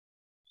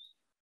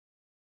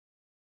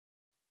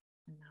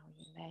 And now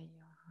you lay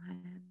your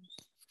hands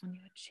on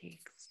your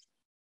cheeks.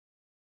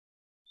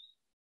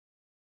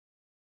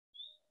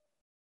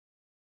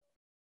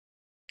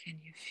 Can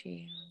you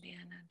feel the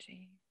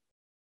energy?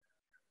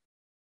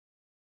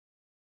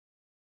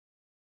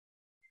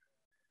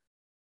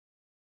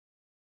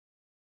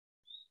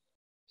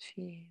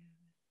 Feel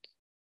it.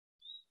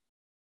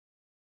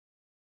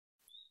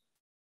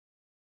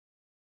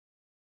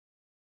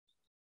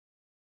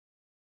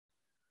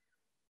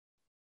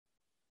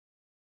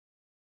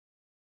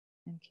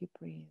 And keep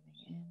breathing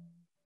in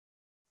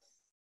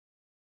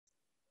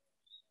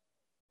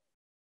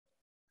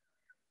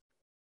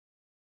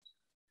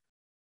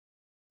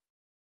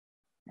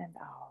and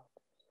out.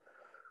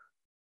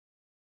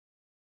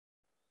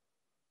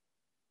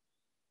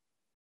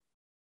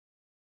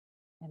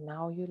 And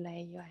now you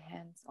lay your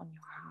hands on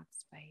your heart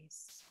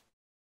space.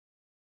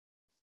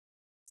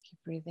 Keep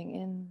breathing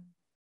in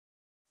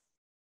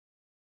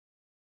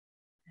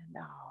and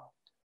out.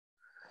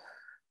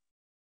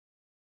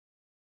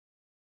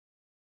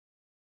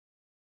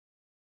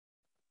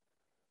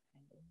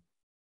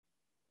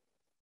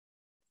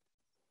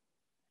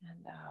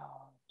 And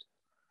out.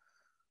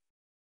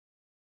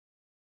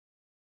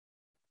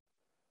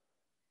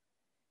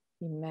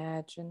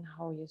 Imagine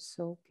how you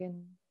soak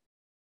in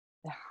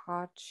the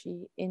heart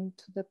chi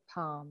into the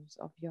palms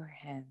of your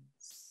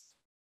hands.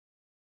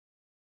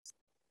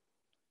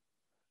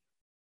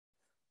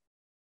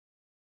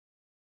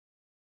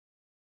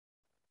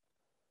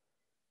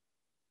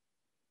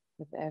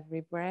 With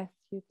every breath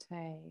you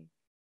take,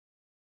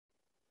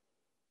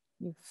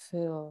 you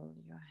fill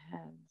your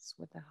hands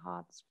with the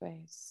heart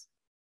space.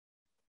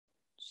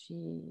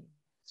 Chi,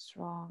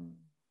 strong.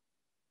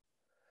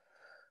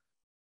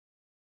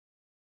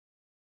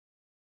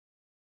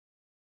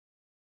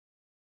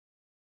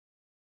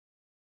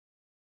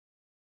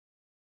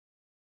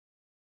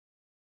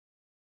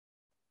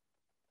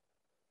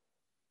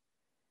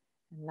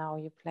 And now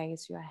you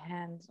place your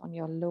hands on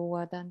your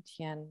lower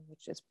dantian,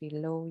 which is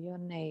below your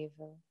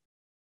navel.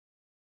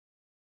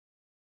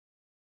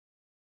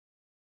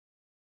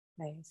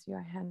 Place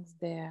your hands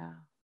there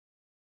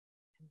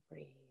and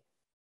breathe.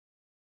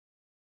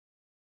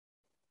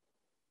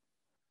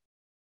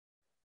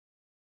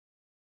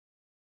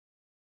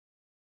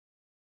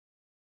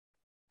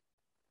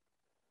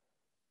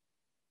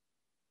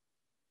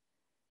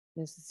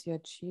 This is your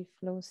chi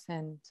flow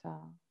center.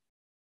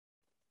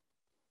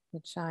 The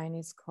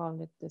Chinese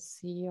call it the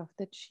sea of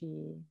the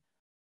chi.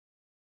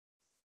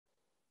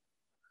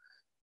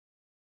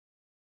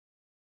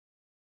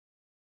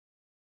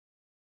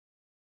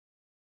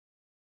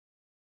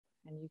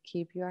 and you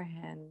keep your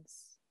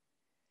hands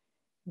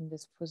in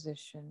this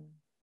position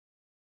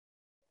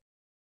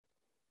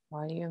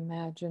while you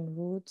imagine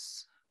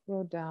roots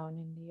grow down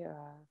in the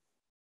earth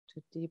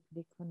to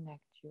deeply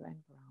connect you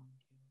and ground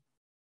you.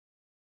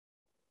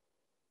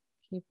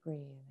 Keep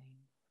breathing.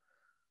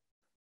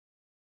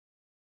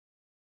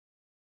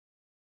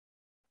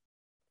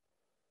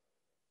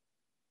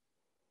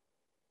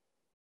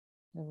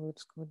 The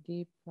roots go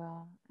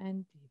deeper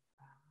and deeper,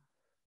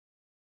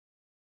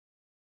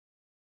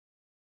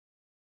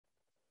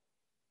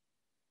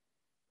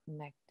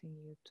 connecting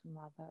you to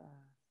Mother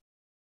Earth.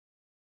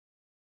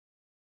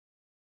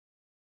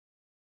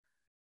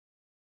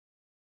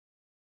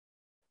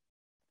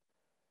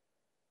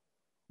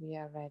 We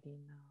are ready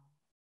now.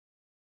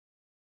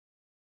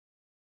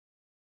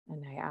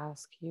 And I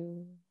ask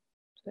you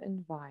to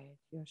invite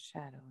your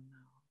shadow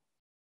now.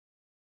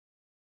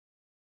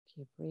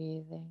 Keep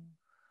breathing.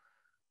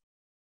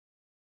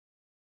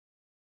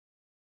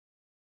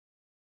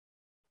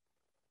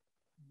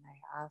 And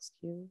I ask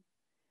you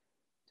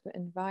to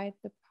invite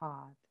the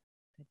part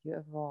that you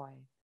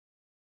avoid,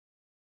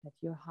 that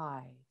you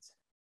hide.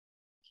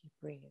 Keep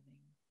breathing.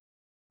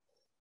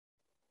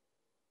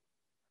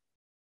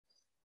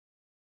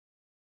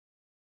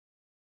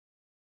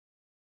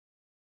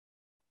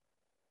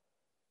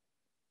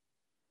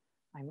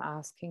 I'm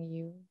asking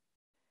you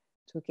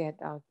to get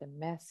out the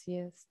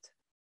messiest,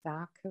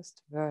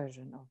 darkest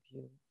version of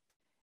you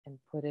and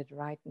put it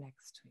right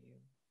next to you.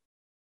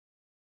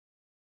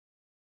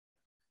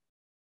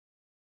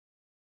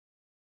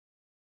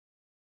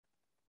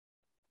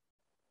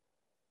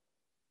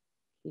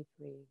 Keep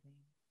breathing.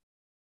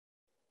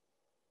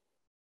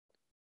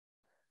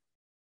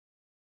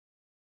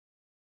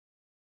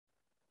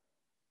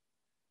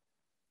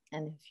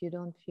 And if you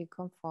don't feel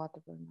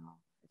comfortable now,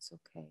 it's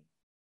okay.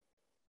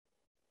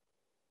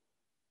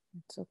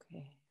 It's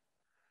okay.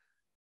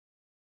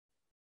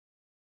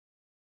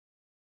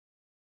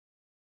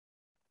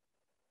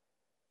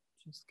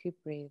 Just keep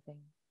breathing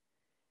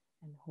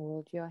and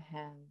hold your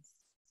hands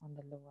on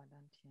the lower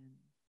dantian.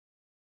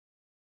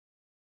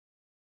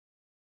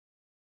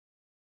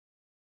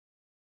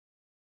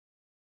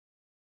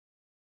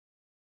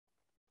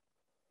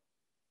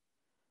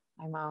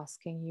 I'm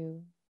asking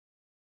you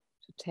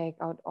to take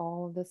out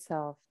all the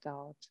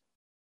self-doubt,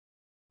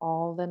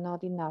 all the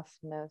not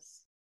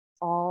enoughness,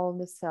 all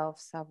the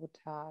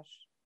self-sabotage,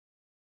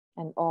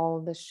 and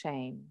all the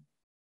shame.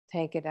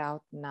 Take it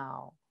out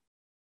now.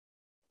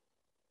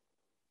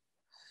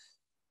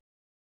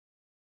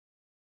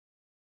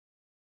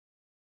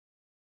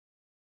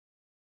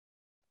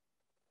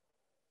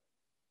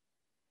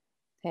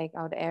 Take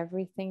out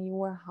everything you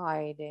were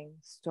hiding,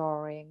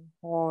 storing,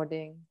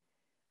 hoarding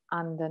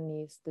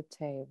underneath the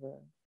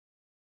table.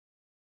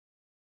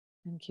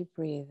 And keep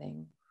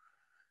breathing.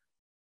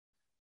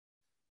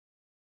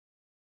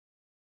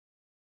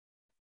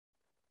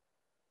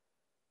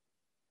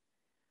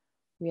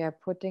 We are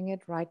putting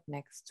it right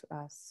next to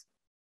us.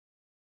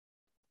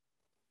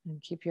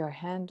 And keep your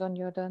hand on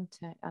your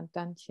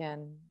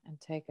dantian and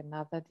take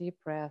another deep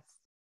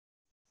breath.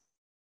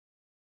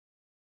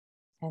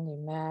 And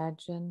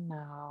imagine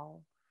now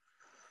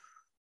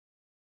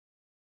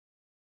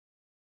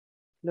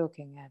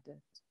looking at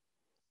it.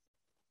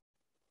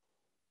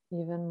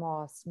 Even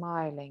more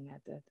smiling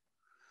at it.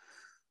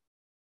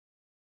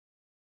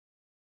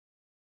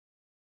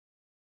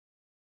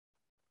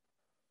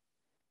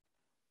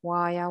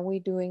 Why are we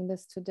doing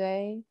this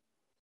today?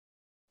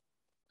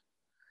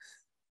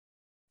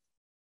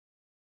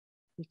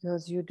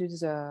 Because you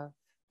deserve.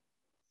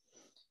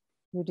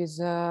 You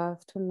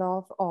deserve to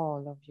love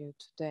all of you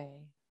today.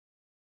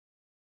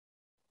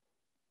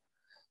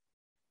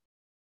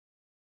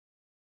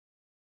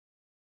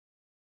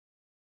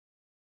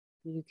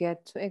 You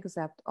get to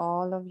accept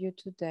all of you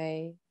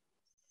today,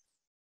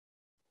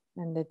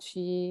 and the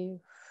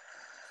chi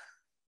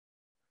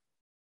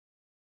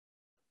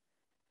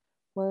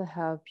will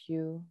help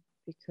you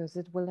because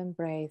it will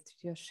embrace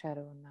your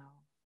shadow now.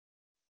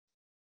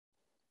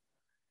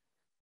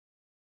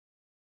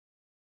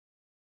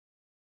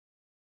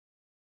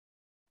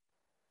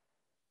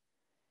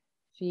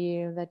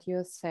 Feel that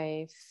you're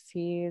safe,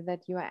 feel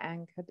that you are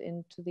anchored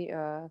into the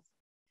earth,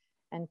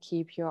 and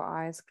keep your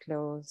eyes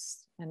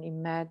closed and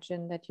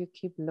imagine that you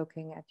keep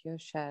looking at your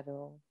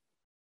shadow.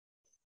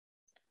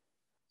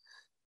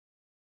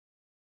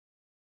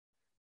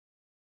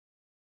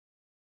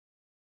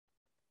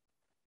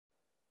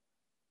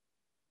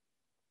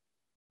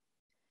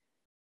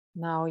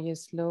 Now you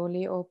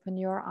slowly open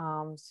your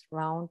arms,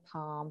 round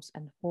palms,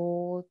 and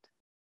hold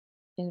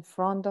in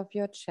front of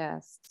your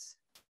chest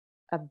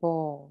a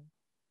ball,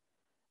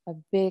 a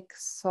big,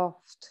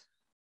 soft,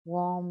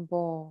 warm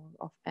ball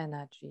of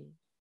energy.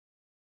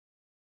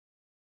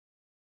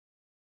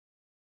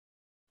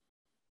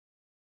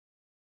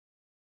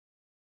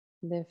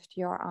 Lift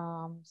your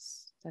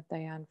arms that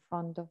they are in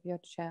front of your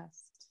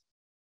chest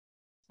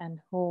and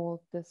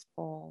hold this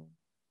ball.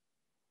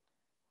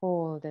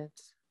 Hold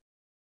it.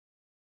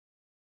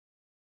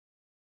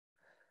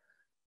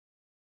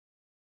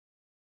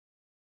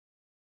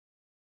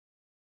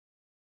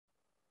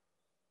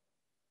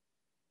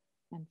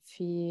 And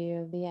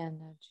feel the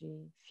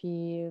energy,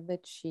 feel the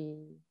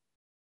chi.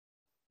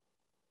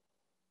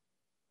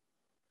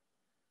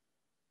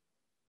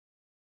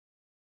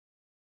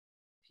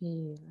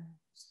 Feel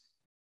it.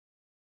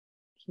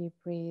 Keep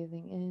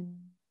breathing in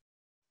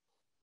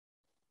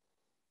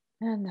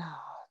and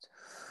out.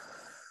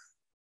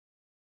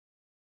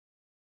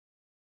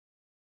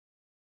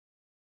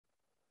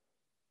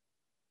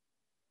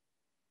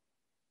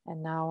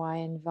 And now I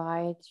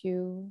invite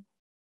you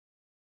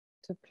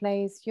to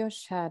place your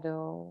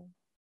shadow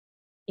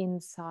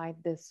inside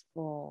this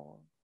ball.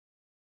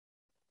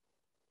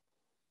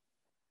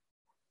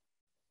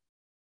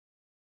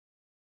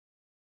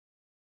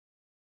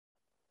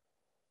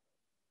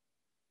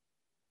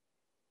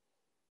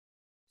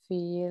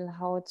 Feel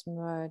how it's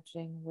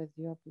merging with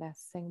your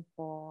blessing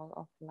ball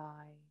of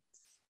light.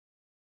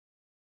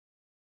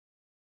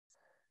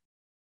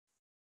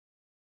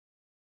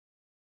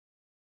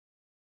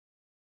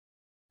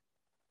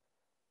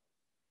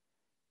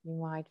 You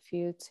might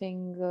feel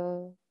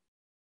tingle.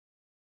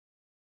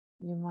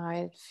 You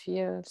might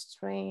feel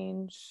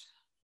strange.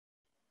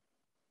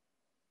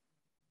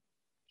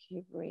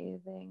 Keep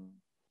breathing.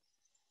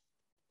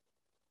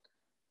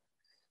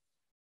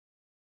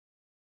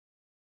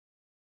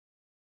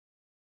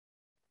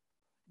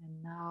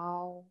 And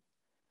now,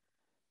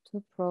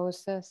 to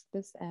process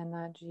this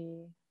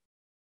energy,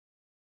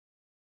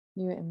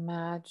 you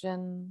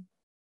imagine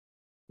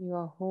you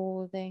are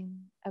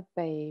holding a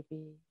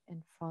baby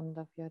in front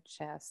of your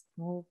chest.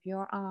 Move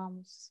your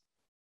arms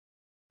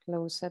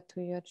closer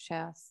to your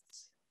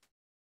chest.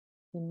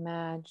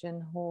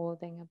 Imagine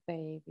holding a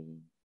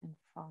baby in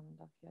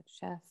front of your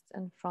chest,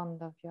 in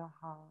front of your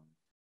heart.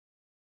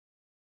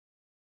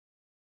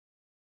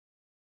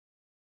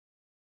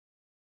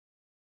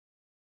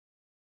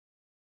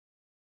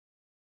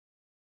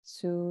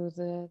 Soothe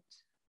it,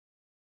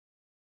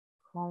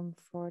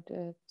 comfort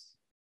it,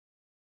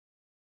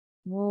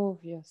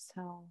 move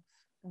yourself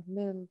a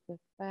little bit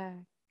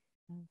back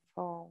and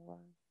forward,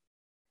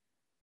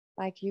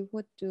 like you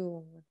would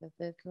do with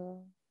a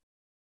little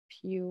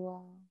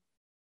pure,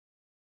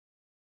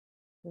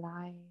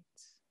 light,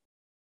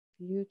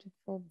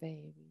 beautiful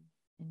baby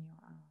in your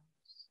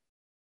arms.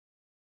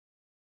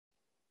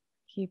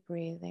 Keep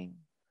breathing.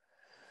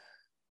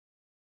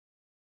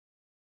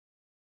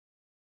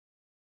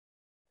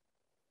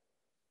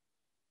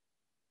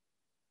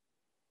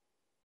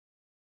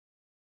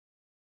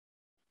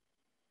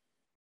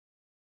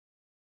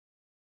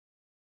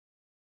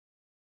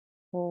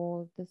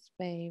 Hold this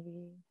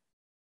baby,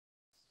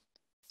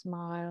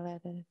 smile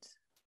at it,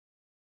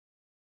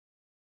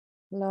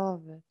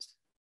 love it.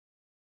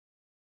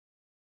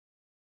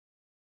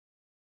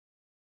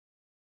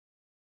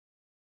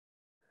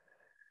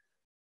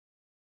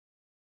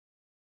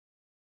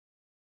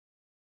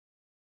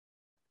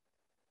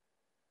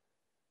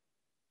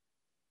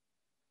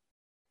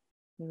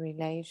 The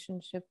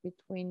relationship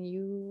between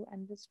you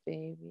and this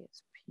baby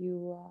is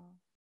pure,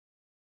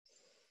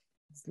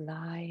 is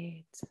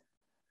light,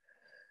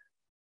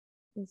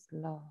 is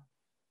love.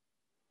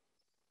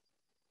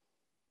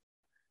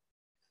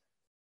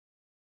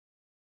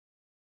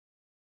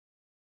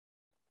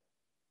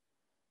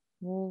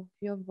 Move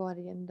your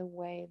body in the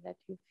way that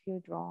you feel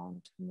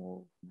drawn to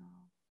move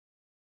now.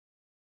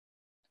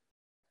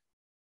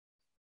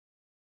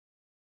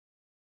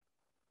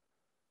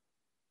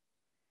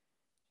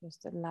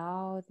 Just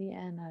allow the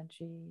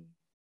energy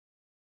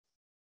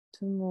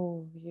to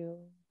move you.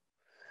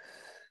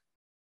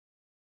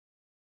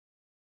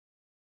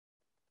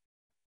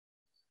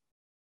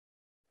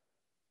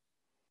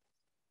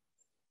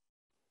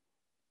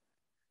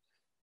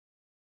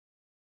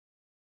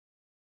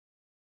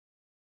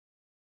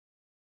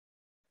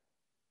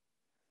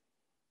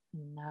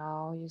 And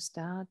now you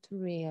start to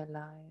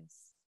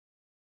realize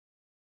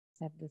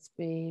that this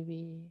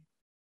baby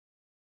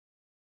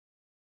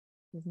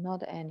is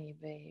not any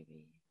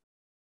baby.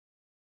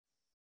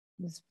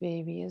 This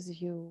baby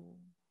is you.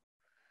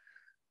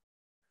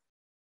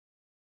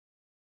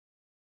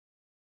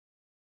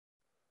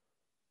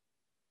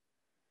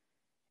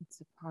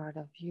 It's a part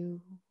of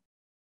you.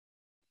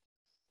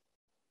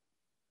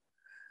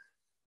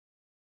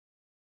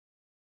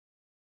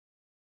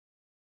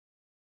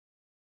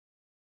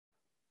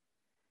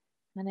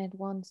 And it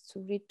wants to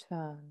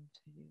return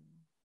to you.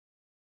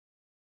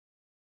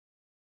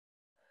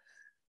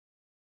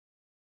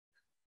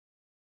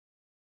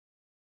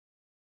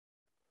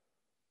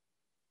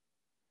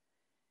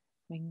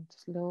 Bring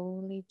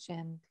slowly,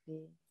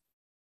 gently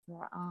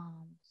your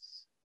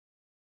arms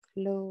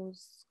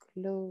close,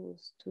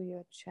 close to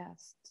your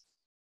chest.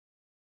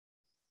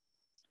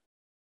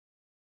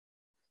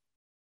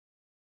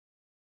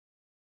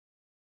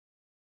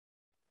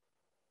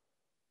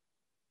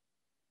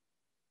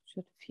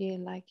 Should feel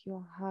like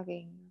you're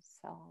hugging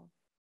yourself.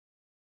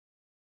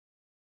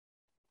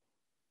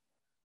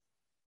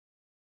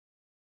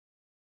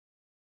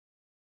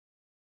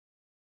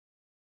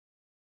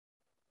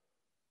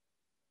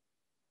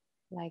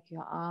 Like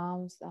your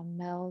arms are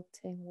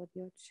melting with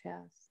your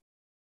chest.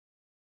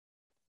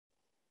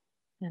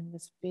 And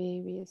this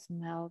baby is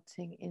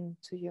melting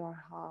into your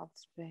heart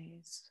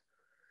space.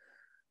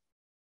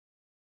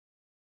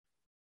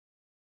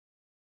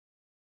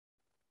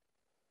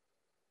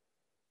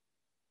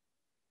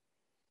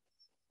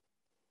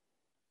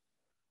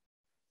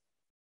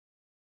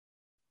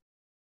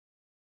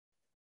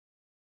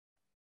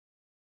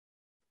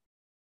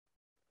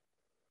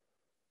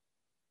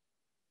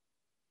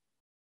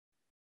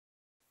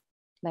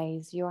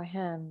 Place your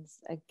hands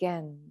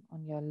again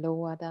on your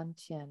lower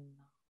dantian.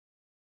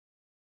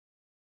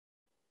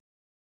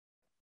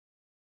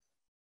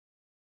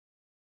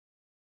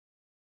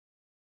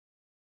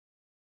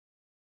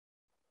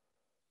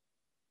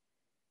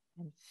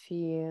 And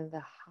feel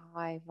the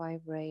high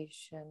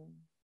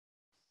vibration.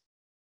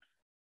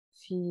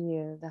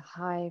 Feel the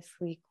high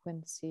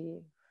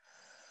frequency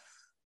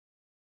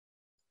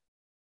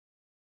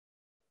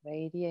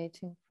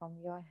radiating from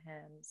your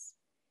hands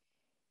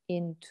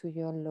into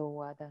your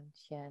lower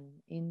dantian,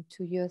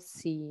 into your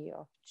sea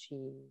of chi.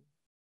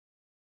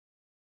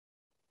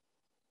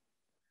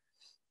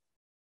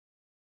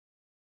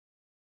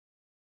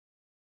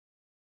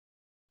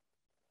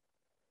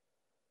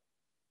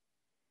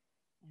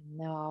 And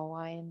now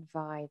I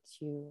invite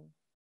you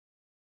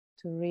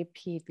to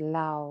repeat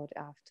loud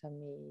after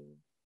me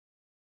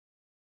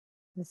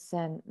the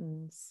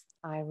sentence,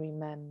 I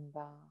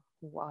remember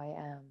who I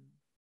am.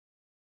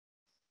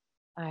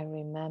 I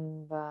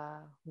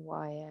remember who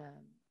I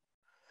am.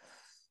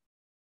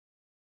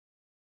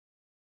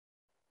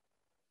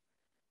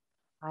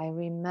 I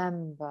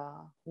remember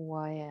who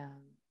I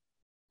am.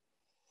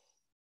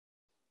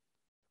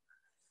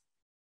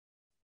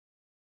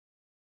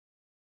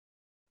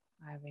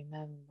 I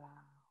remember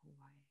who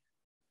I am.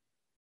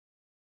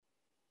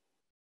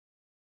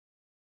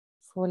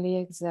 Fully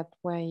accept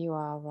where you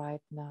are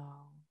right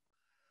now.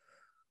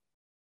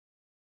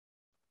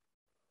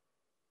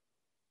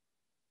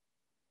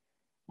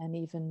 And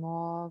even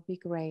more, be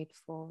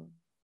grateful.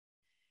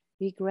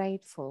 Be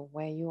grateful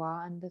where you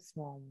are in this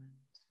moment.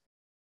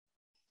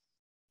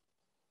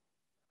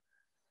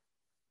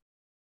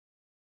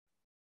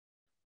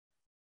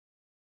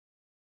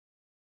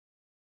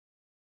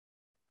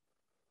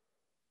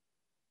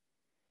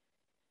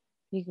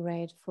 Be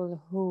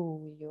grateful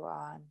who you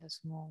are in this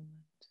moment.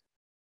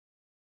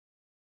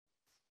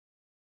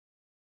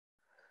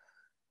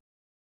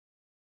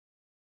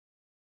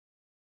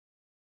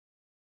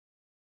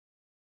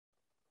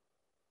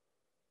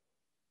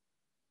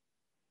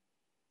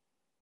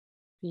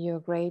 Be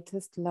your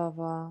greatest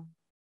lover.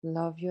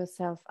 Love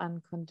yourself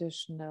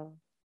unconditional.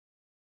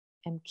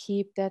 And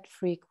keep that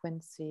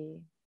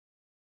frequency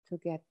to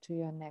get to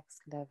your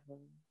next level.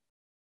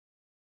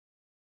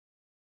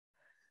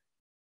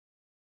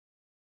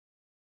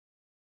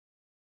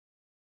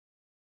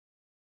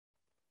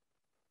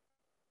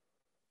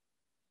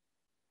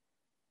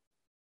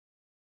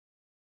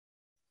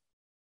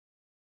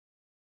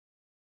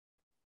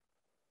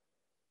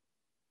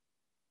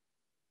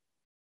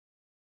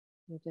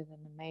 You did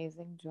an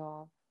amazing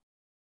job.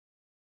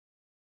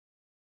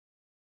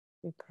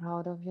 Be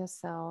proud of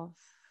yourself.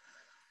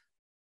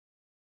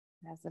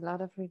 There's a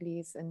lot of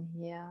release in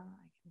here.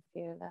 I can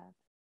feel that.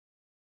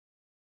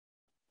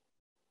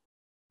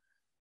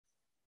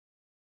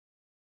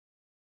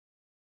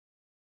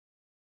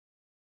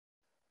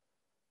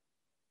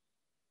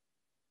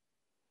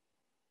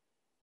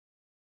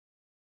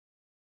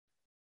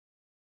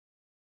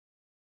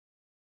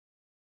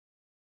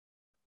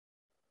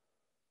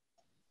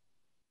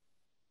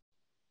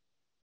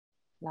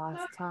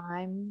 Last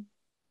time,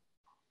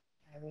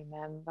 I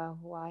remember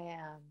who I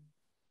am.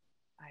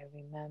 I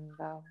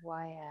remember who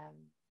I am.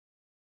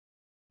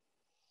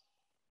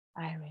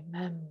 I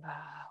remember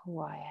who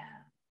I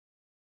am.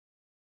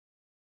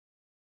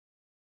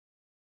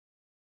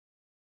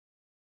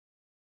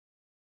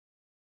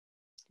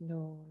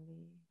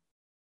 Slowly,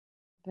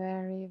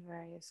 very,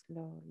 very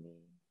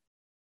slowly,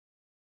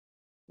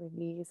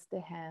 release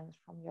the hands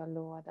from your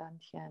lower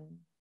dantian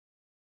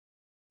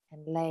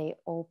and lay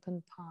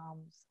open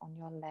palms on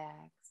your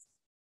legs.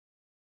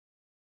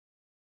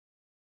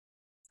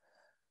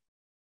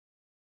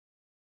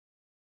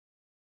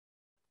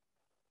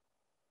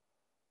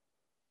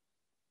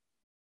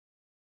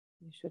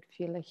 You should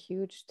feel a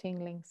huge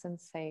tingling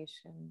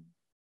sensation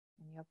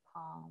in your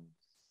palms.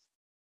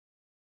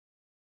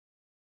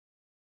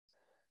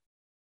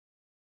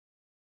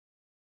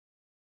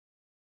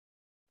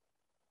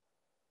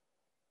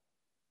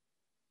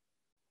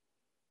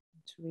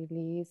 To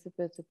release a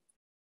bit,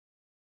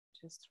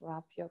 just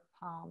rub your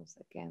palms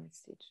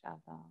against each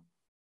other.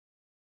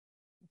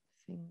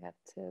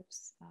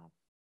 Fingertips up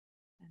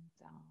and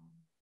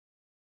down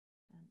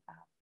and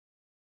up.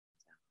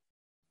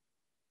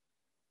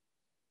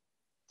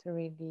 To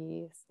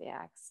release the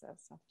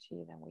excess of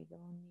chi that we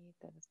don't need,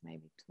 that is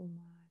maybe too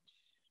much.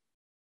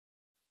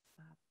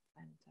 Up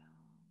and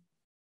down.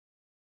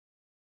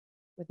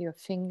 With your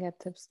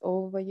fingertips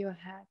over your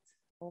head,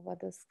 over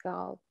the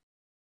scalp.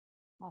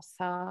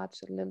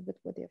 Massage a little bit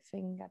with your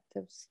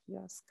fingertips,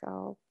 your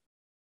scalp.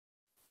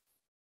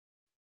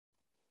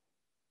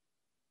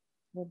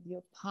 with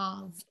your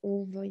palms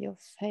over your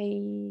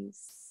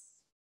face.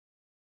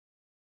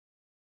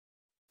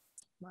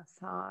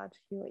 Massage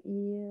your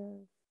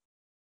ears.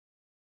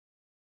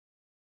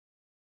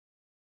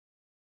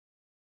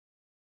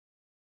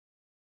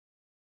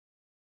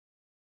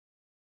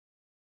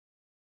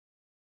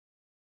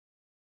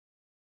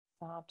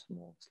 Start to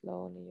move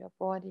slowly your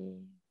body.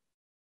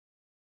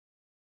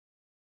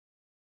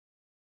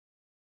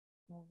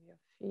 Move your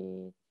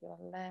feet, your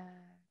legs.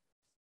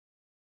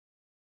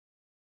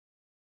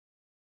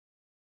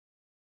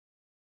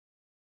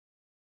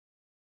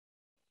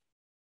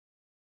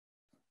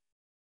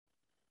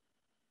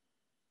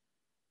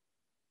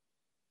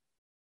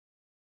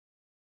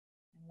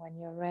 And when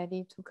you're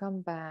ready to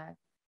come back,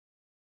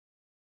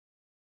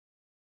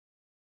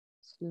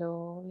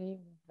 slowly,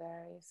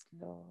 very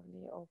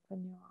slowly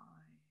open your eyes.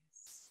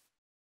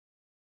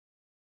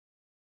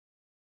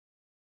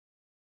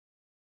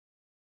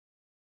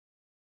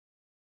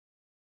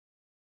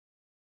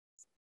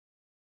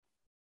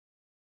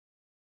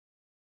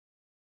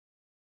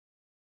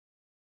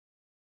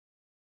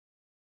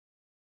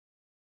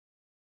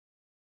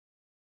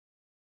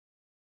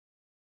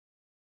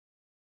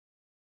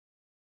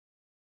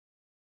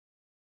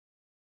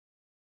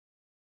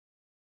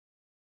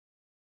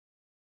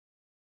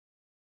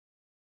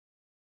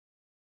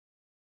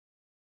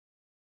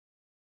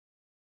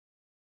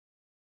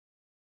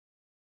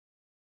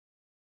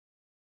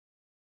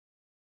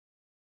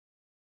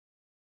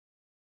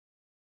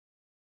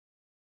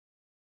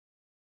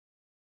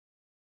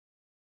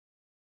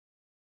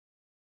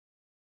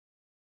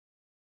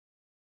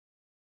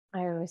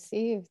 I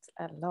received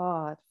a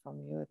lot from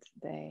you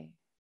today.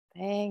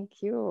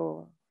 Thank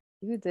you.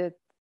 You did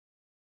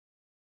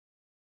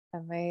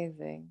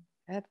amazing.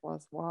 That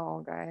was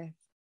wow, guys.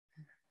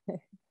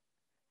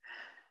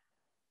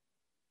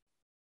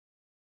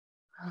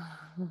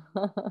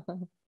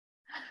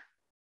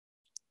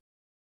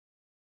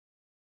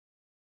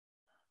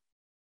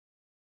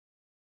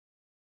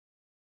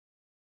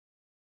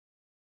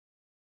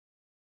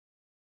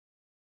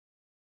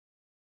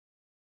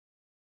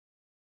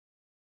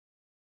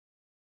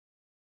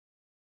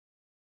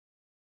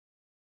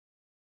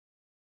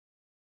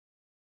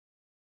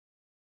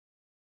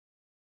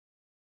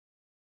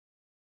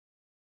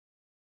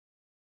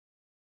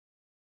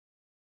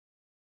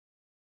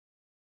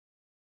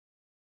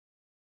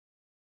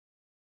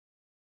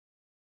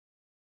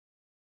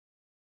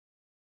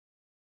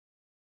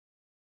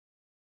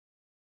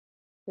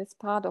 This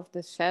part of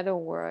the shadow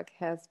work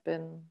has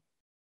been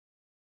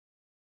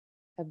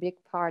a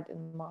big part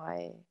in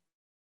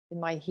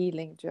my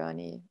healing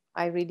journey.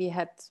 I really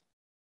had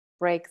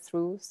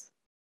breakthroughs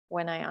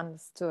when I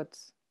understood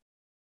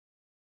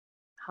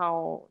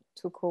how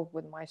to cope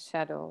with my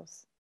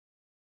shadows.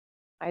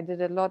 I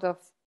did a lot of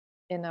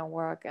inner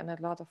work and a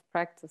lot of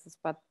practices,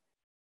 but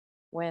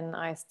when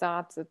I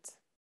started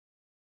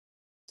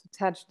to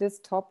touch this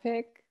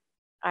topic,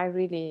 I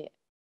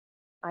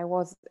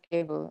was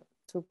able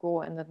to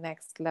go in the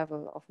next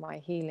level of my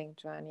healing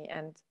journey.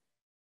 And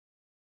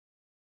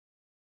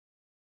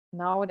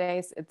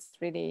nowadays it's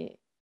really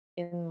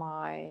in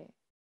my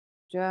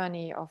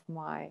journey of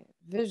my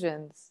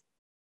visions,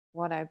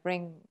 what I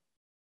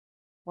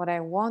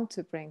want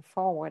to bring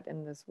forward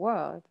in this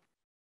world.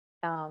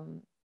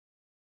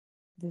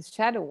 This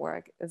shadow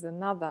work is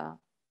another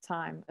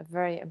time a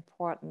very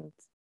important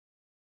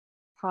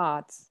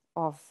part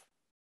of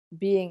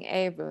being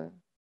able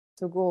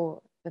to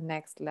go the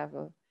next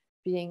level,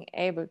 being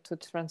able to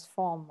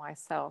transform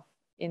myself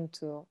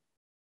into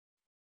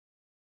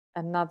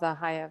another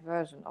higher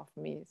version of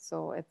me.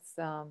 So it's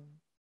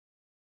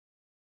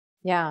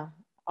yeah,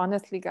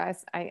 honestly,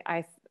 guys,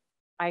 I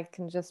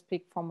can just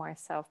speak for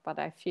myself, but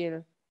I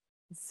feel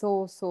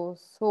so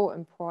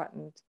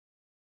important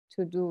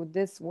to do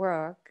this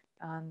work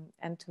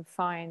and to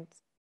find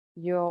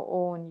your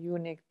own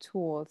unique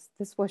tools.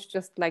 This was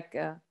just like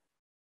a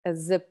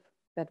zip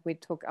that we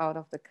took out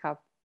of the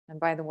cup. And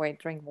by the way,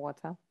 drink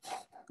water.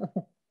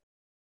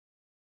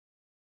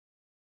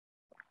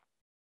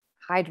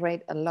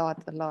 Hydrate a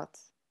lot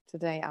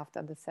today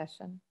after the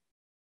session.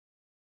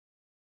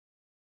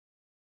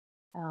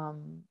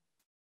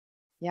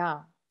 Yeah,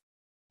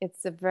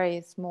 it's a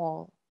very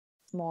small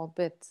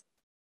bit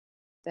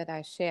that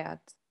I shared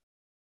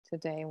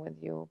today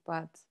with you,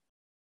 but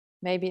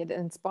maybe it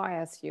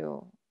inspires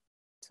you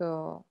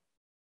to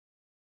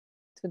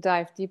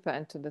dive deeper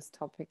into this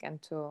topic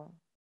and to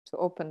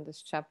open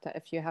this chapter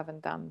if you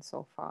haven't done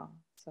so far.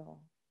 So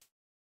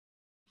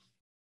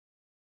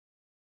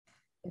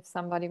if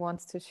somebody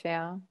wants to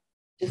share.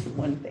 Just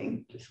one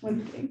thing.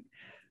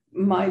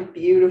 My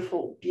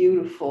beautiful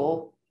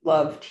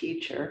love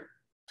teacher,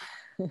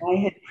 I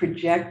had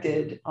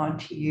projected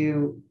onto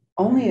you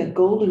only a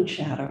golden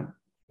shadow.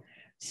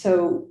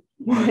 So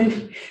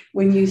when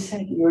you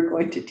said you were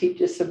going to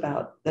teach us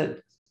about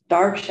the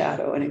dark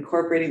shadow and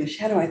incorporating the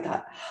shadow, I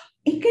thought,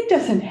 Inken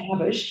doesn't have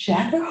a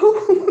shadow.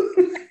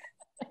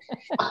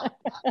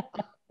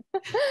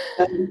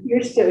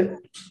 Here's to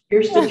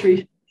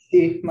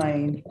 360, my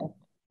angel.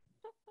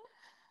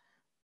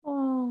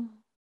 Oh,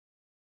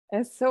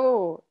 It's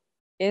so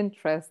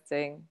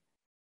interesting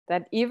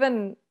that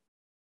even,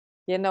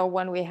 you know,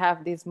 when we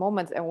have these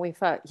moments and we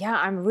felt, yeah,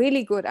 I'm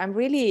really good. I'm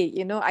really,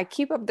 you know, I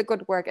keep up the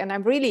good work and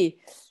I'm really,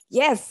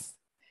 yes.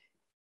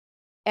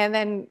 And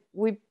then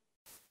we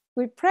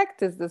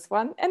practice this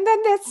one, and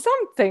then there's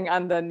something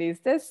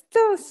underneath. There's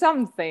still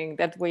something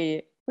that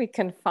we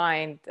can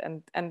find,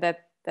 and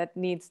that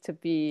needs to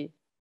be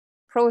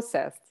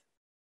processed.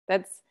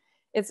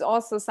 It's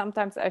also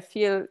sometimes I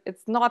feel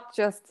it's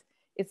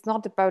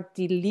not about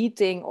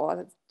deleting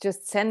or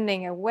just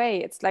sending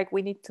away. It's like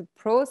we need to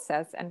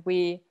process, and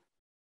we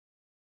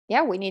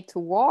need to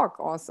walk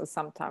also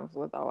sometimes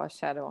with our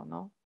shadow,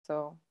 no?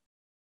 So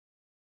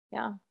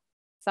yeah,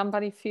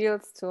 somebody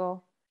feels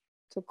to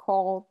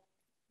call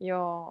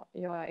your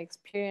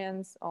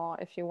experience, or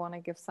if you want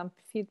to give some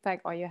feedback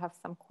or you have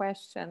some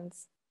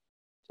questions,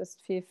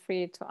 just feel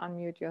free to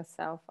unmute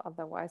yourself.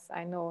 Otherwise,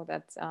 I know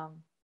that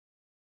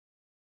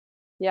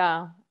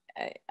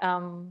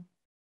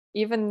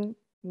even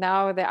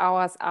now, the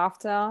hours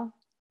after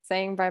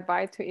saying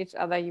bye-bye to each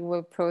other, you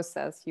will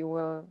process, you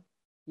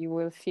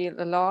will feel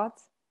a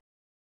lot.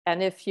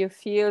 And if you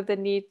feel the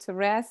need to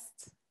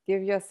rest,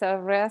 give yourself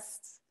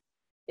rest.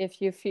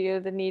 If you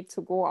feel the need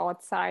to go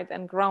outside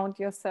and ground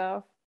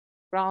yourself,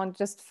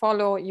 just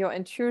follow your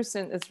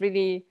intuition is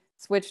really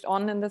switched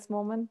on in this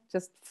moment.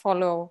 Just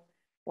follow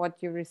what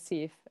you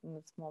receive in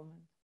this moment.